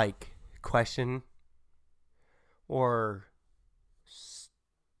question, or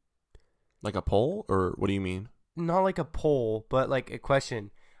like a poll, or what do you mean? Not like a poll, but like a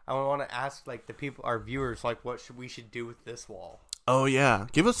question. I want to ask like the people, our viewers, like what we should do with this wall. Oh yeah,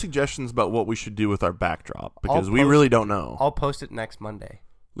 give us suggestions about what we should do with our backdrop because we really don't know. I'll post it next Monday.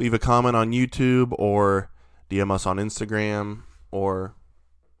 Leave a comment on YouTube or DM us on Instagram or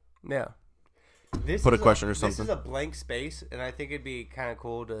put a question or something. This is a blank space, and I think it'd be kind of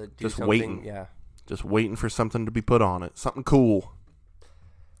cool to do just something. Waiting. Yeah, just waiting for something to be put on it. Something cool.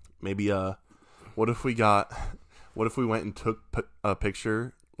 Maybe what if we went and took a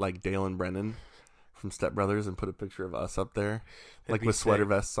picture like Dale and Brennan from Step Brothers and put a picture of us up there, like with sweater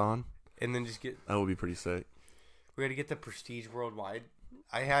vests on, and then just get that would be pretty sick. We got to get the Prestige Worldwide.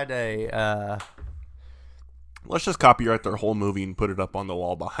 I had a. Let's just copyright their whole movie and put it up on the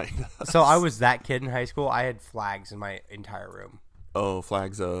wall behind us. So I was that kid in high school. I had flags in my entire room. Oh,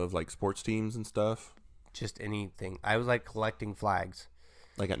 flags of like sports teams and stuff. Just anything. I was like collecting flags.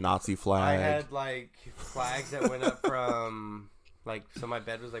 Like a Nazi flag. I had like flags that went up from like, so my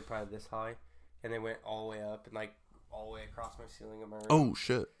bed was like probably this high, and they went all the way up and like all the way across my ceiling of my room. Oh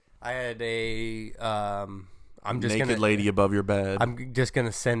shit! I had a naked lady above your bed. I'm just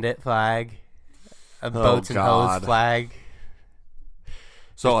gonna send it flag, a boats and hose flag.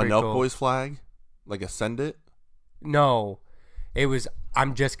 So a Nelk Boys flag, like a send it. No, it was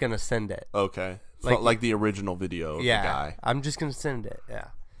I'm just gonna send it. Okay. Like the original video of the guy. I'm just going to send it. Yeah.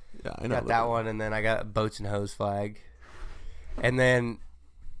 Yeah, I know. Got that one, and then I got a boats and hose flag. And then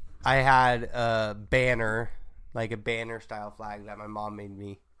I had a banner, like a banner style flag that my mom made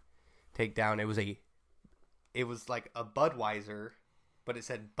me take down. It was like a Budweiser, but it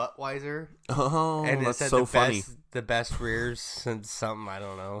said Buttweiser. Oh, and it that's said so funny. The best rears since something, I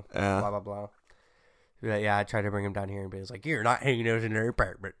don't know. Yeah. Blah, blah, blah. But yeah, I tried to bring him down here, and he was like, "You're not hanging those in their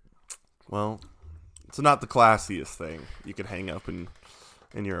apartment." Well, it's not the classiest thing you could hang up in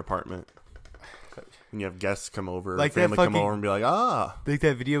your apartment. And you have guests come over, like family come over and be like, Like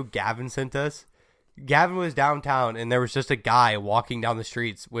that video Gavin sent us. Gavin was downtown, and there was just a guy walking down the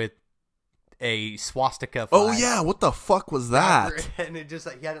streets with a swastika flag. Oh, yeah, what the fuck was that? And it just,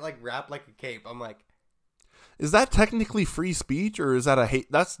 he had it, wrapped like a cape. I'm like... Is that technically free speech, or is that a hate...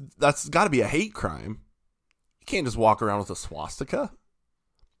 That's got to be a hate crime. You can't just walk around with a swastika.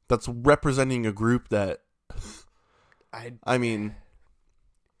 That's representing a group that, I mean,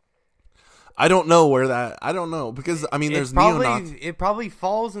 I don't know where that, I don't know, because, I mean, there's neo-Nazis. It probably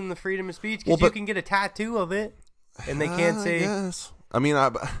falls in the freedom of speech, because you can get a tattoo of it, and they can't say. Yes. I mean,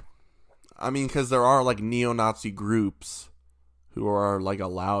 because there are, like, neo-Nazi groups who are, like,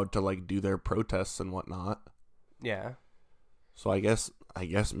 allowed to, like, do their protests and whatnot. Yeah. So I guess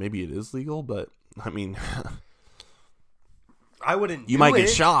maybe it is legal, but, I mean... I wouldn't. You might get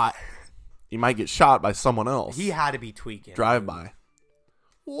shot. You might get shot by someone else. He had to be tweaking. Drive by.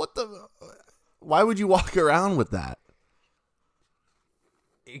 What the? Why would you walk around with that?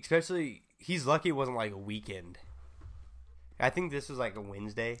 Especially, he's lucky it wasn't like a weekend. I think this was like a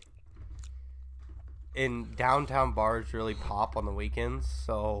Wednesday. And downtown bars really pop on the weekends,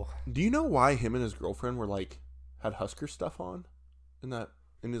 so... Do you know why him and his girlfriend were like had Husker stuff on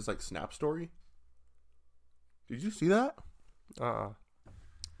in his like Snap story? Did you see that?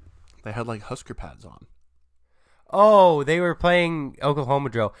 They had like Husker pads on. Oh, they were playing Oklahoma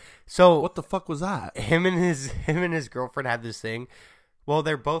drill. So What the fuck was that? him and his girlfriend had this thing. Well,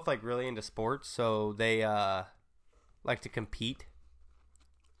 they're both like really into sports, so they like to compete.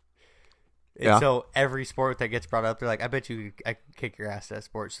 And Yeah. so every sport that gets brought up, they're like, I bet you I could kick your ass at that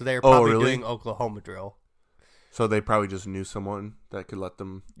sport. So they're probably really? doing Oklahoma drill. So they probably just knew someone that could let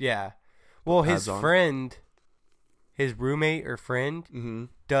them. Yeah. Well, his Pads on. friend, his roommate or friend,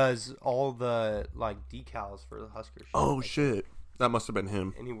 does all the like decals for the Husker shit. Oh shit, that must have been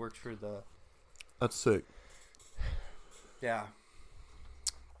him. And he works for the... That's sick. Yeah.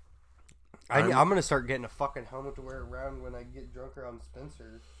 I'm going to start getting a fucking helmet to wear around when I get drunk around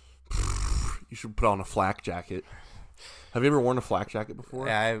Spencer. You should put on a flak jacket. Have you ever worn a flak jacket before?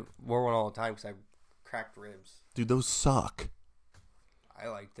 Yeah, I wore one all the time because I cracked ribs. Dude, those suck. I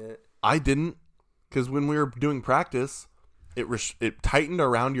liked it. I didn't, because when we were doing practice, it tightened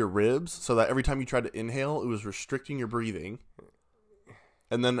around your ribs so that every time you tried to inhale, it was restricting your breathing.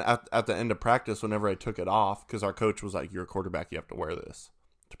 And then at the end of practice, whenever I took it off, because our coach was like, "You're a quarterback, you have to wear this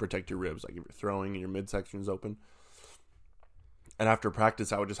to protect your ribs, like if you're throwing and your midsection is open." And after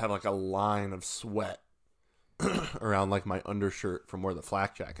practice, I would just have like a line of sweat around like my undershirt from where the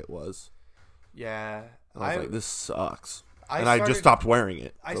flak jacket was. Yeah. And I was like, this sucks. I And I just stopped wearing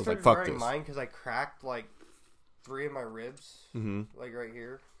it. I was started like, fuck wearing this. mine because I cracked like 3 of my ribs, like right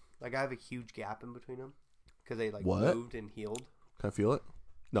here. Like I have a huge gap in between them because they like What? moved and healed. Can I feel it?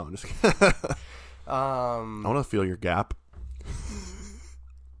 No, I'm just kidding. I want to feel your gap.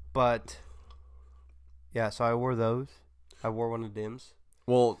 But yeah, so I wore those. I wore one of Dim's.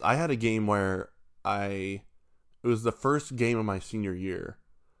 Well, I had a game where it was the first game of my senior year.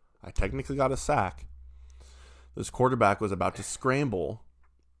 I technically got a sack. This quarterback was about to scramble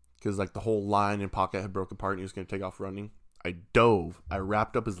because like the whole line and pocket had broke apart and he was going to take off running. I dove. I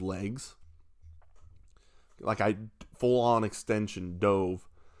wrapped up his legs. Like I full on extension dove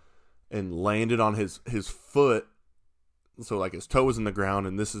and landed on his foot. So like his toe was in the ground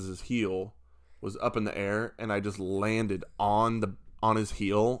and this is his heel was up in the air, and I just landed on his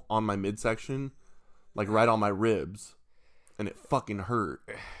heel on my midsection, like right on my ribs, and it fucking hurt.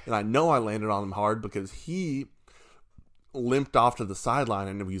 And I know I landed on him hard because he limped off to the sideline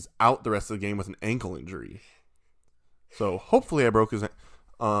and he was out the rest of the game with an ankle injury. So hopefully I broke his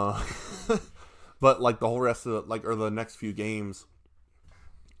but like the whole rest of the next few games,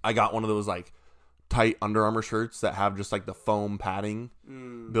 I got one of those like tight Under Armour shirts that have just like the foam padding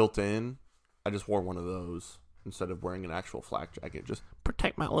built in. I just wore one of those instead of wearing an actual flak jacket. Just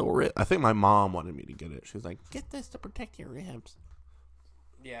protect my little rib. I think my mom wanted me to get it. She was like, "Get this to protect your ribs."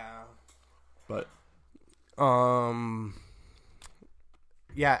 Yeah. But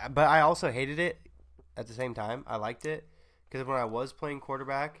yeah, but I also hated it at the same time. I liked it because when I was playing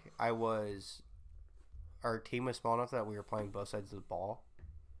quarterback, our team was small enough that we were playing both sides of the ball.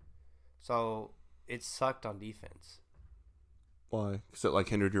 So it sucked on defense. why? Because it like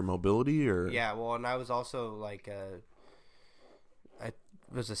hindered your mobility, or Yeah, well, and I was also like I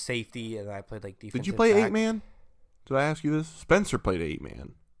was a safety, and I played like defensive. Did you play back. 8-man? Did I ask you this? Spencer played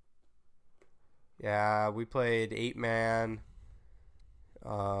 8-man. Yeah, we played 8-man.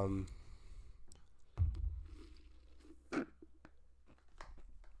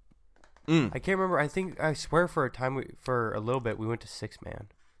 I can't remember. I swear for a little bit we went to 6-man.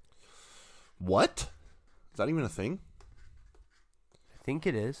 What? Is that even a thing? I think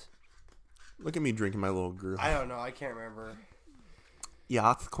it is. Look at me drinking my little brew. I don't know. I can't remember.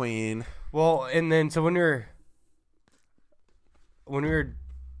 Yacht Queen. Well, and then so when we were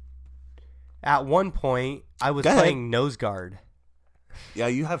at one point, I was Go ahead. playing nose guard. Yeah,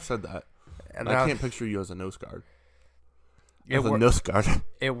 you have said that. And I can't picture you as a nose guard. It As a wor- nose guard.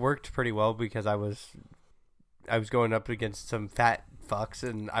 It worked pretty well because I was going up against some fat fucks,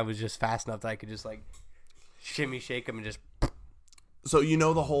 and I was just fast enough that I could just like shimmy shake them and just. So you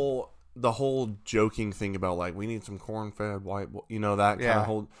know the whole joking thing about like we need some corn-fed white, that kind of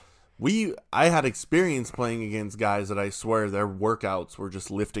whole. I had experience playing against guys that I swear their workouts were just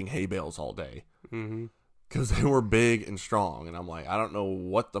lifting hay bales all day because they were big and strong, and I'm like, I don't know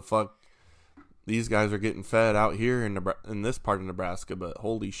what the fuck these guys are getting fed out here in this part of Nebraska, but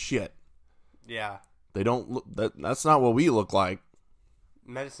holy shit, Yeah. they don't look. That's not what we look like.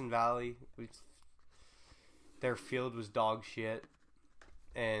 Medicine Valley, their field was dog shit,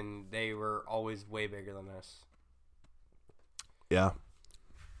 and they were always way bigger than us. Yeah.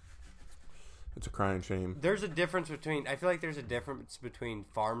 It's a crying shame. There's a difference between. I feel like there's a difference between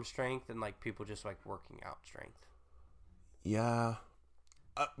farm strength and like people just like working out strength. Yeah.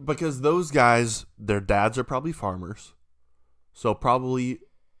 Because those guys, their dads are probably farmers. So probably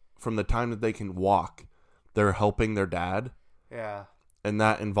from the time that they can walk, they're helping their dad. Yeah. And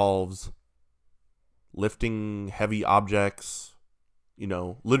that involves lifting heavy objects,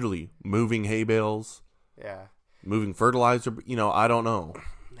 literally moving hay bales. Yeah. Moving fertilizer, I don't know.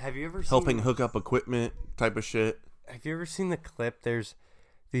 Have you ever helping hook up equipment type of shit? Have you ever seen the clip? There's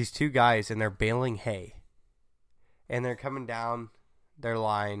these two guys and they're baling hay. And they're coming down their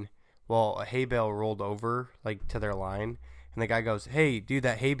line. Well, a hay bale rolled over like to their line. And the guy goes, "Hey, dude,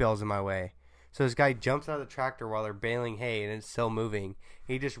 that hay bale's in my way." So this guy jumps out of the tractor while they're baling hay and it's still moving.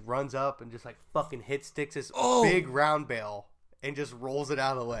 He just runs up and just like fucking sticks this big round bale and just rolls it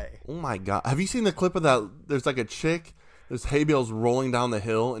out of the way. Oh my God. Have you seen the clip of that? There's like a chick, there's hay bales rolling down the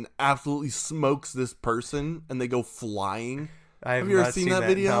hill and absolutely smokes this person and they go flying. Have you ever seen that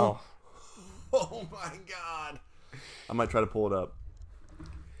video? No. Oh my God. I might try to pull it up.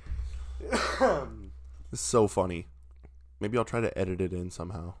 It's so funny. Maybe I'll try to edit it in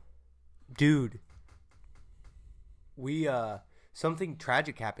somehow. Dude. We, something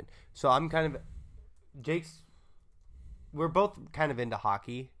tragic happened. So I'm we're both kind of into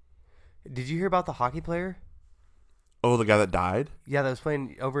hockey. Did you hear about the hockey player? Oh, the guy that died? Yeah, that was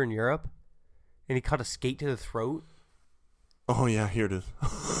playing over in Europe. And he caught a skate to the throat. Oh, yeah, here it is.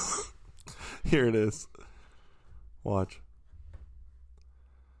 Here it is. Watch.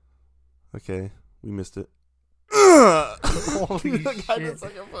 Okay, we missed it. Holy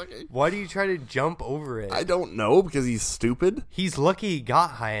shit. Why do you try to jump over it? I don't know, because he's stupid. He's lucky he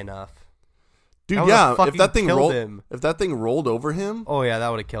got high enough. Dude, yeah, if that thing rolled over him. Oh yeah, that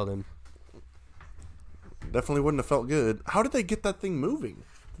would have killed him. Definitely wouldn't have felt good. How did they get that thing moving?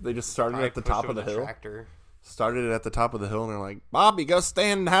 They just started it at the top of the hill. Started it at the top of the hill, and they're like, "Bobby, go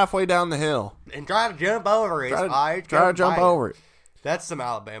stand halfway down the hill and try to jump over it. Try to jump over it." That's some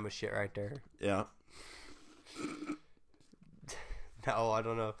Alabama shit right there. Yeah. No, I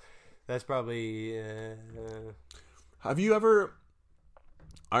don't know. That's probably. Have you ever?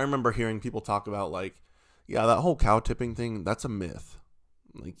 I remember hearing people talk about that whole cow tipping thing. That's a myth.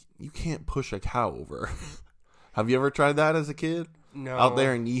 Like, you can't push a cow over. Have you ever tried that as a kid? No. Out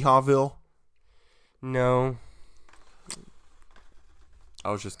there in Yeehawville? No.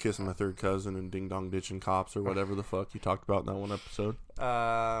 I was just kissing my third cousin and ding dong ditching cops or whatever the fuck you talked about in that one episode.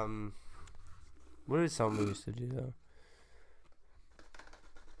 What is something we used to do though?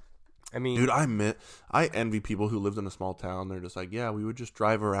 I mean, dude, I envy people who lived in a small town. They're just like, yeah, we would just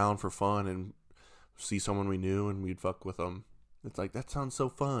drive around for fun and see someone we knew and we'd fuck with them. It's like, that sounds so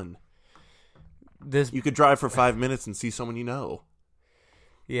fun. You could drive for 5 minutes and see someone you know.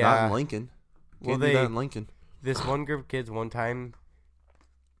 Yeah. Not in Lincoln. Can't do that in Lincoln. This one group of kids one time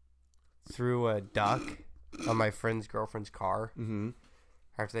threw a duck on my friend's girlfriend's car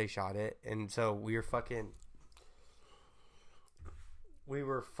after they shot it. And so we were fucking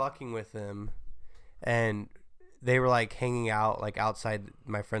with them, and they were like hanging out like outside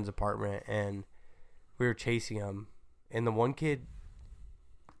my friend's apartment, and we were chasing them. And the one kid,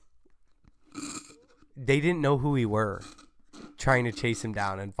 they didn't know who we were, trying to chase him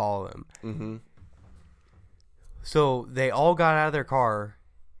down and follow him. Mm-hmm. So they all got out of their car,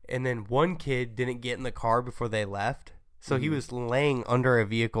 and then one kid didn't get in the car before they left. So he was laying under a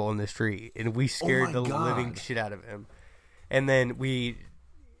vehicle in the street, and we scared the living shit out of him. And then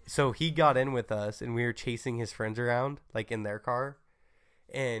so he got in with us, and we were chasing his friends around, like in their car.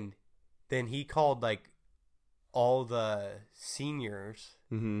 And then he called like all the seniors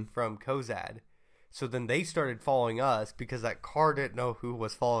from Cozad. So then they started following us because that car didn't know who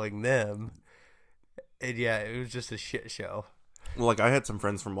was following them. And yeah, it was just a shit show. Well, like I had some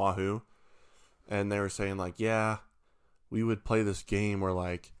friends from Wahoo, and they were saying like, yeah, we would play this game where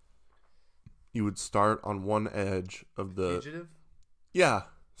like you would start on one edge of the Fugitive? Yeah,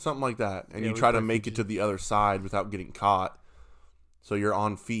 something like that, and you try to make it to the other side without getting caught. So you're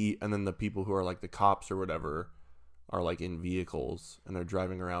on feet, and then the people who are like the cops or whatever are like in vehicles, and they're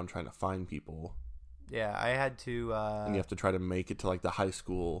driving around trying to find people. Yeah, I had to. And you have to try to make it to like the high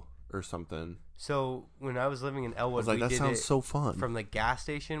school or something. So when I was living in Elwood, I was like, that sounds so fun. From the gas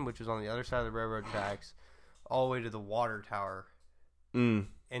station, which was on the other side of the railroad tracks, all the way to the water tower. And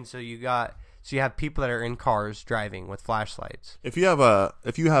so you have people that are in cars driving with flashlights. If you have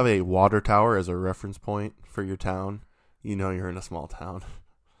a water tower as a reference point for your town, you know you're in a small town.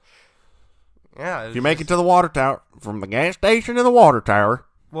 Yeah. If you make it to the water tower, from the gas station to the water tower.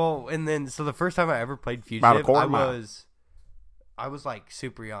 Well, and then so the first time I ever played Fugitive, I was like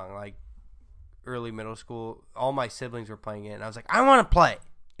super young, like early middle school. All my siblings were playing it, and I was like, I want to play.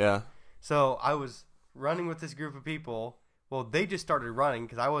 Yeah. So I was running with this group of people. Well, they just started running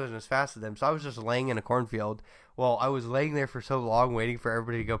because I wasn't as fast as them. So I was just laying in a cornfield. Well, I was laying there for so long waiting for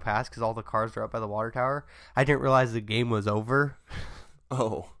everybody to go past because all the cars were up by the water tower. I didn't realize the game was over.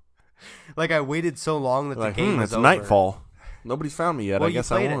 Oh. Like, I waited so long that Like, the game was it's over. nightfall. Nobody's found me yet. Well, I guess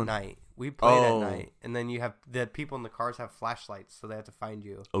you played I won. at night. We played Oh. at night. And then you have the people in the cars have flashlights, so they have to find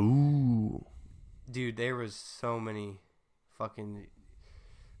you. Ooh. Dude, there was so many fucking...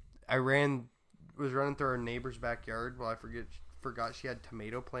 I was running through our neighbor's backyard. Well, I forgot she had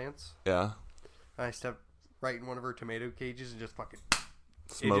tomato plants. Yeah. And I stepped right in one of her tomato cages and just fucking...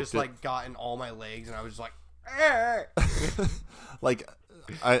 Smoked it just, like, got in all my legs, and I was just like... Like,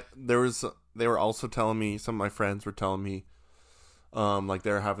 they were also telling me, some of my friends were telling me, like,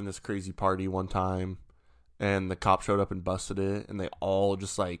 they were having this crazy party one time, and the cop showed up and busted it, and they all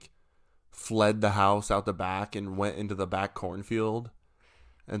just, like, fled the house out the back and went into the back cornfield.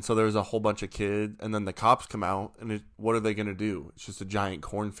 And so there was a whole bunch of kids, and then the cops come out, and what are they going to do? It's just a giant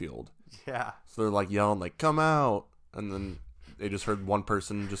cornfield. Yeah. So they're, like, yelling, like, come out. And then they just heard one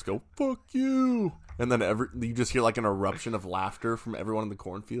person just go, fuck you. And then you just hear, like, an eruption of laughter from everyone in the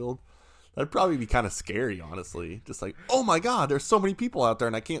cornfield. That'd probably be kind of scary, honestly. Just like, oh, my God, there's so many people out there,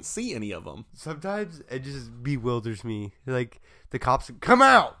 and I can't see any of them. Sometimes it just bewilders me. Like, the cops, come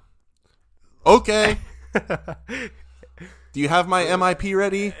out! Okay. Do you have my MIP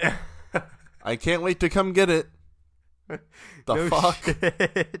ready? I can't wait to come get it. The No fuck?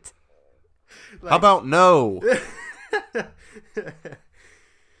 shit. How about no?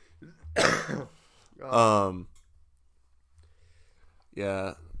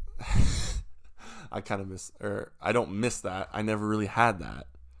 Yeah. I kind of I don't miss that. I never really had that.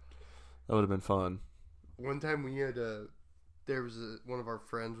 That would have been fun. One time we had one of our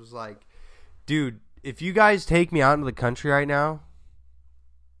friends was like, dude, if you guys take me out into the country right now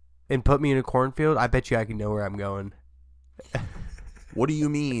and put me in a cornfield, I bet you I can know where I'm going. What do you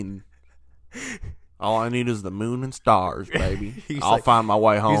mean? All I need is the moon and stars, baby. I'll like- find my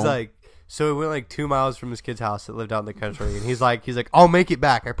way home. He's like, so we went like 2 miles from his kid's house that lived out in the country, and he's like, I'll make it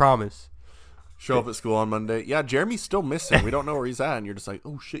back, I promise. Show up at school on Monday. Yeah, Jeremy's still missing. We don't know where he's at. And you're just like,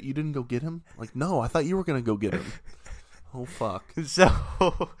 oh, shit, you didn't go get him? Like, no, I thought you were going to go get him. Oh, fuck. So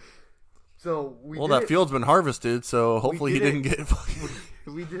we Well, that field's been harvested, so hopefully he didn't get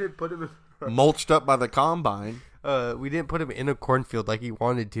we didn't put him in, mulched up by the combine. we didn't put him in a cornfield like he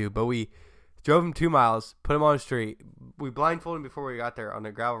wanted to, but we drove him 2 miles, put him on the street. We blindfolded him before we got there on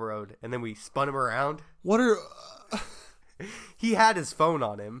a gravel road, and then we spun him around. What are... He had his phone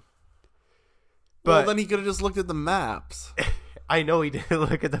on him. Well, But then he could have just looked at the maps. I know he didn't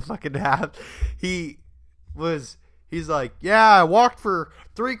look at the fucking map. He's like, yeah, I walked for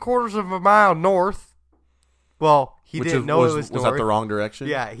 3/4 of a mile north. Well, he didn't know it was north. Was that the wrong direction?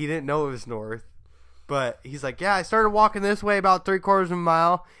 Yeah, he didn't know it was north. But he's like, yeah, I started walking this way about 3/4 of a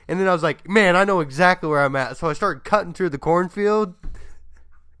mile. And then I was like, man, I know exactly where I'm at. So I started cutting through the cornfield.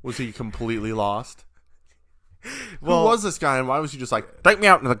 Was he completely lost? Well, Who was this guy, and why was he just like, take me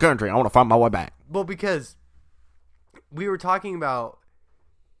out into the country, I want to find my way back? Well, because we were talking about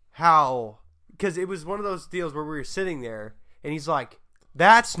how... Because it was one of those deals where we were sitting there, and he's like,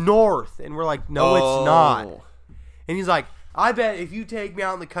 that's north. And we're like, no, it's not. And he's like, I bet if you take me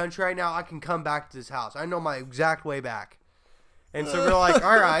out in the country right now, I can come back to this house. I know my exact way back. And so we're like,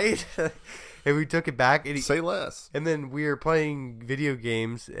 all right. And we took it back. And Say less. And then we were playing video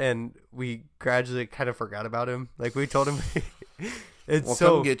games, and we gradually kind of forgot about him. Like, we told him. And We'll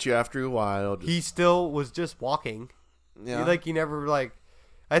so come get you after a while. he still was just walking. Yeah. He never, like...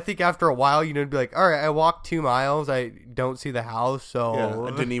 I think after a while, you'd be like, all right, I walked 2 miles. I don't see the house, so... Yeah,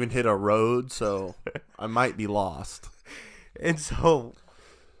 I didn't even hit a road, so I might be lost. And so...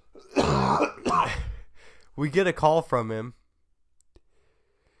 we get a call from him.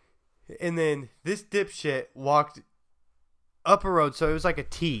 And then this dipshit walked up a road, so it was like a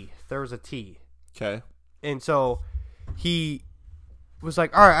T. There was a T. Okay. And so he was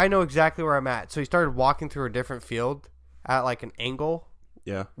like, all right, I know exactly where I'm at. So he started walking through a different field at like an angle.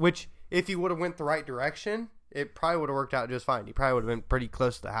 Yeah. Which, if he would have went the right direction, it probably would have worked out just fine. He probably would have been pretty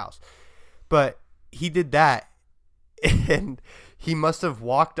close to the house. But he did that, and he must have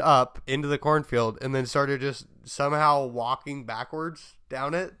walked up into the cornfield and then started just somehow walking backwards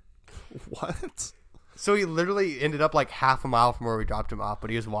down it. What? So he literally ended up like half a mile from where we dropped him off, but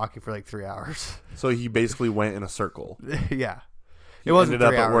he was walking for like 3 hours. So he basically went in a circle. Yeah. It wasn't ended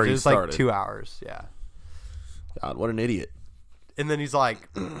up 3 at hours. where It he was like started. 2 hours. Yeah. God, what an idiot. And then he's like,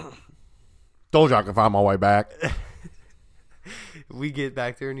 Told you I could find my way back. we get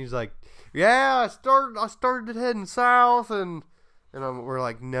back there and he's like, "Yeah, I started heading south," and we're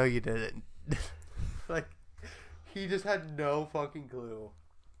like, "No, you didn't." Like, he just had no fucking clue.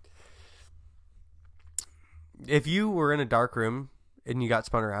 If you were in a dark room and you got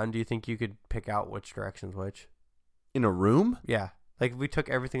spun around, do you think you could pick out which direction's which? In a room? Yeah. Like, if we took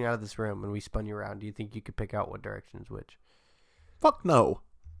everything out of this room and we spun you around, do you think you could pick out what direction is which? Fuck no.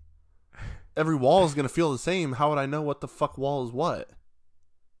 Every wall is going to feel the same. How would I know what the fuck wall is what?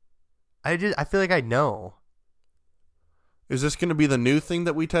 I feel like I know. Is this going to be the new thing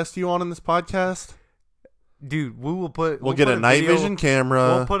that we test you on in this podcast? Dude, we'll get put a night video, vision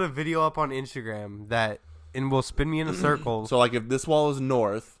camera. We'll put a video up on Instagram and we'll spin me in a circle. So, like, if this wall is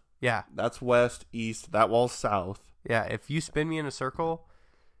north, yeah, that's west, east, that wall's south. Yeah, if you spin me in a circle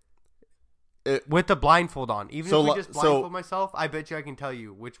with the blindfold on, even if we just blindfold myself, I bet you I can tell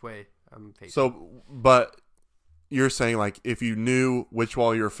you which way I'm facing. So, but you're saying, like, if you knew which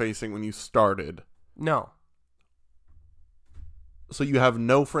wall you were facing when you started. No. So you have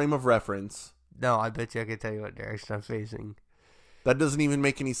no frame of reference. No, I bet you I can tell you what direction I'm facing. That doesn't even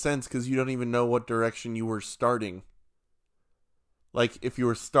make any sense because you don't even know what direction you were starting. Like, if you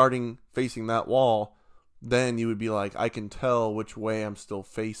were starting facing that wall, then you would be like, I can tell which way I'm still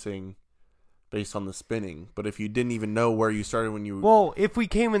facing based on the spinning. But if you didn't even know where you started when you... Well, if we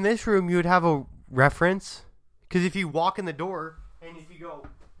came in this room, you would have a reference. Because if you walk in the door, and if you go...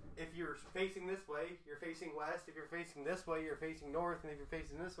 If you're facing this way, you're facing west. If you're facing this way, you're facing north. And if you're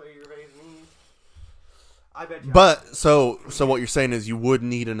facing this way, you're facing east. I bet you... But, so what you're saying is you would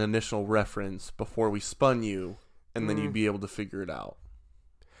need an initial reference before we spun you, and then you'd be able to figure it out.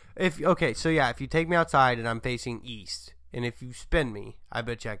 If you take me outside and I'm facing east, and if you spin me, I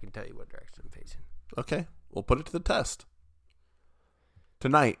bet you I can tell you what direction I'm facing. Okay, we'll put it to the test.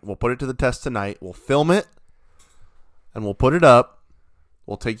 Tonight, we'll put it to the test tonight. We'll film it, and we'll put it up.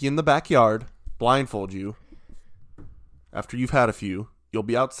 We'll take you in the backyard, blindfold you. After you've had a few, you'll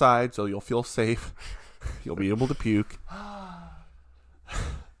be outside, so you'll feel safe. You'll be able to puke.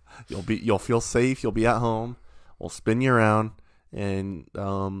 You'll feel safe. You'll be at home. We'll spin you around, and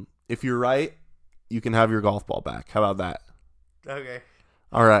if you're right, you can have your golf ball back. How about that? Okay.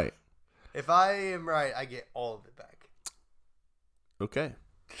 All right. If I am right, I get all of it back. Okay.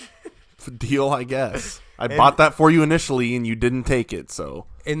 Deal, I guess. I bought that for you initially, and you didn't take it, so.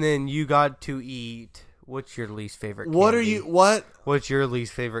 And then you got to eat. What's your least favorite candy? What are you... What? What's your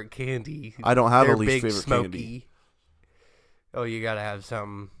least favorite candy? I don't have They're a least big, favorite smoky. candy. Oh, you gotta have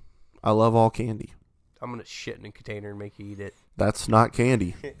some. I love all candy. I'm gonna shit in a container and make you eat it. That's not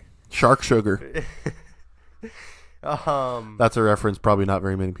candy. Shark sugar. That's a reference probably not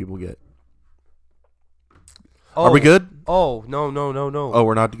very many people get. Oh, are we good? Oh, no. Oh,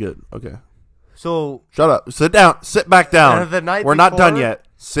 we're not good. Okay. So... Shut up. Sit down. Sit back down. The night we're not done yet.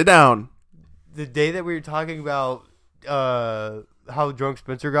 Sit down. The day that we were talking about how drunk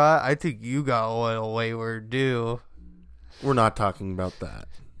Spencer got, I think you got a little wayward, too. We're not talking about that.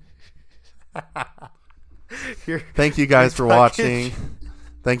 Thank you guys for watching.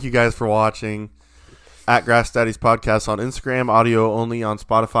 Thank you guys for watching. At Grass Daddies Podcast on Instagram, audio only on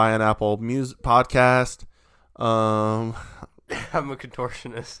Spotify and Apple Music Podcast. I'm a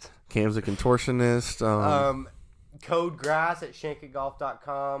contortionist. Cam's a contortionist. Code grass at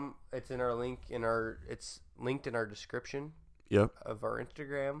shankitgolf.com. It's in our link it's linked in our description. Yep. Of our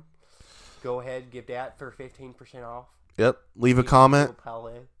Instagram. Go ahead, give that for 15% off. Yep. Leave a comment.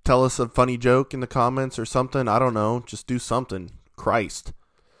 Tell us a funny joke in the comments or something. I don't know. Just do something. Christ.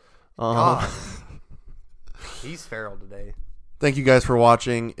 He's feral today. Thank you guys for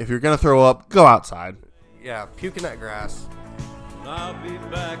watching. If you're going to throw up, go outside. Yeah, puke in that grass. I'll be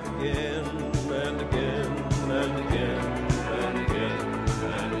back again.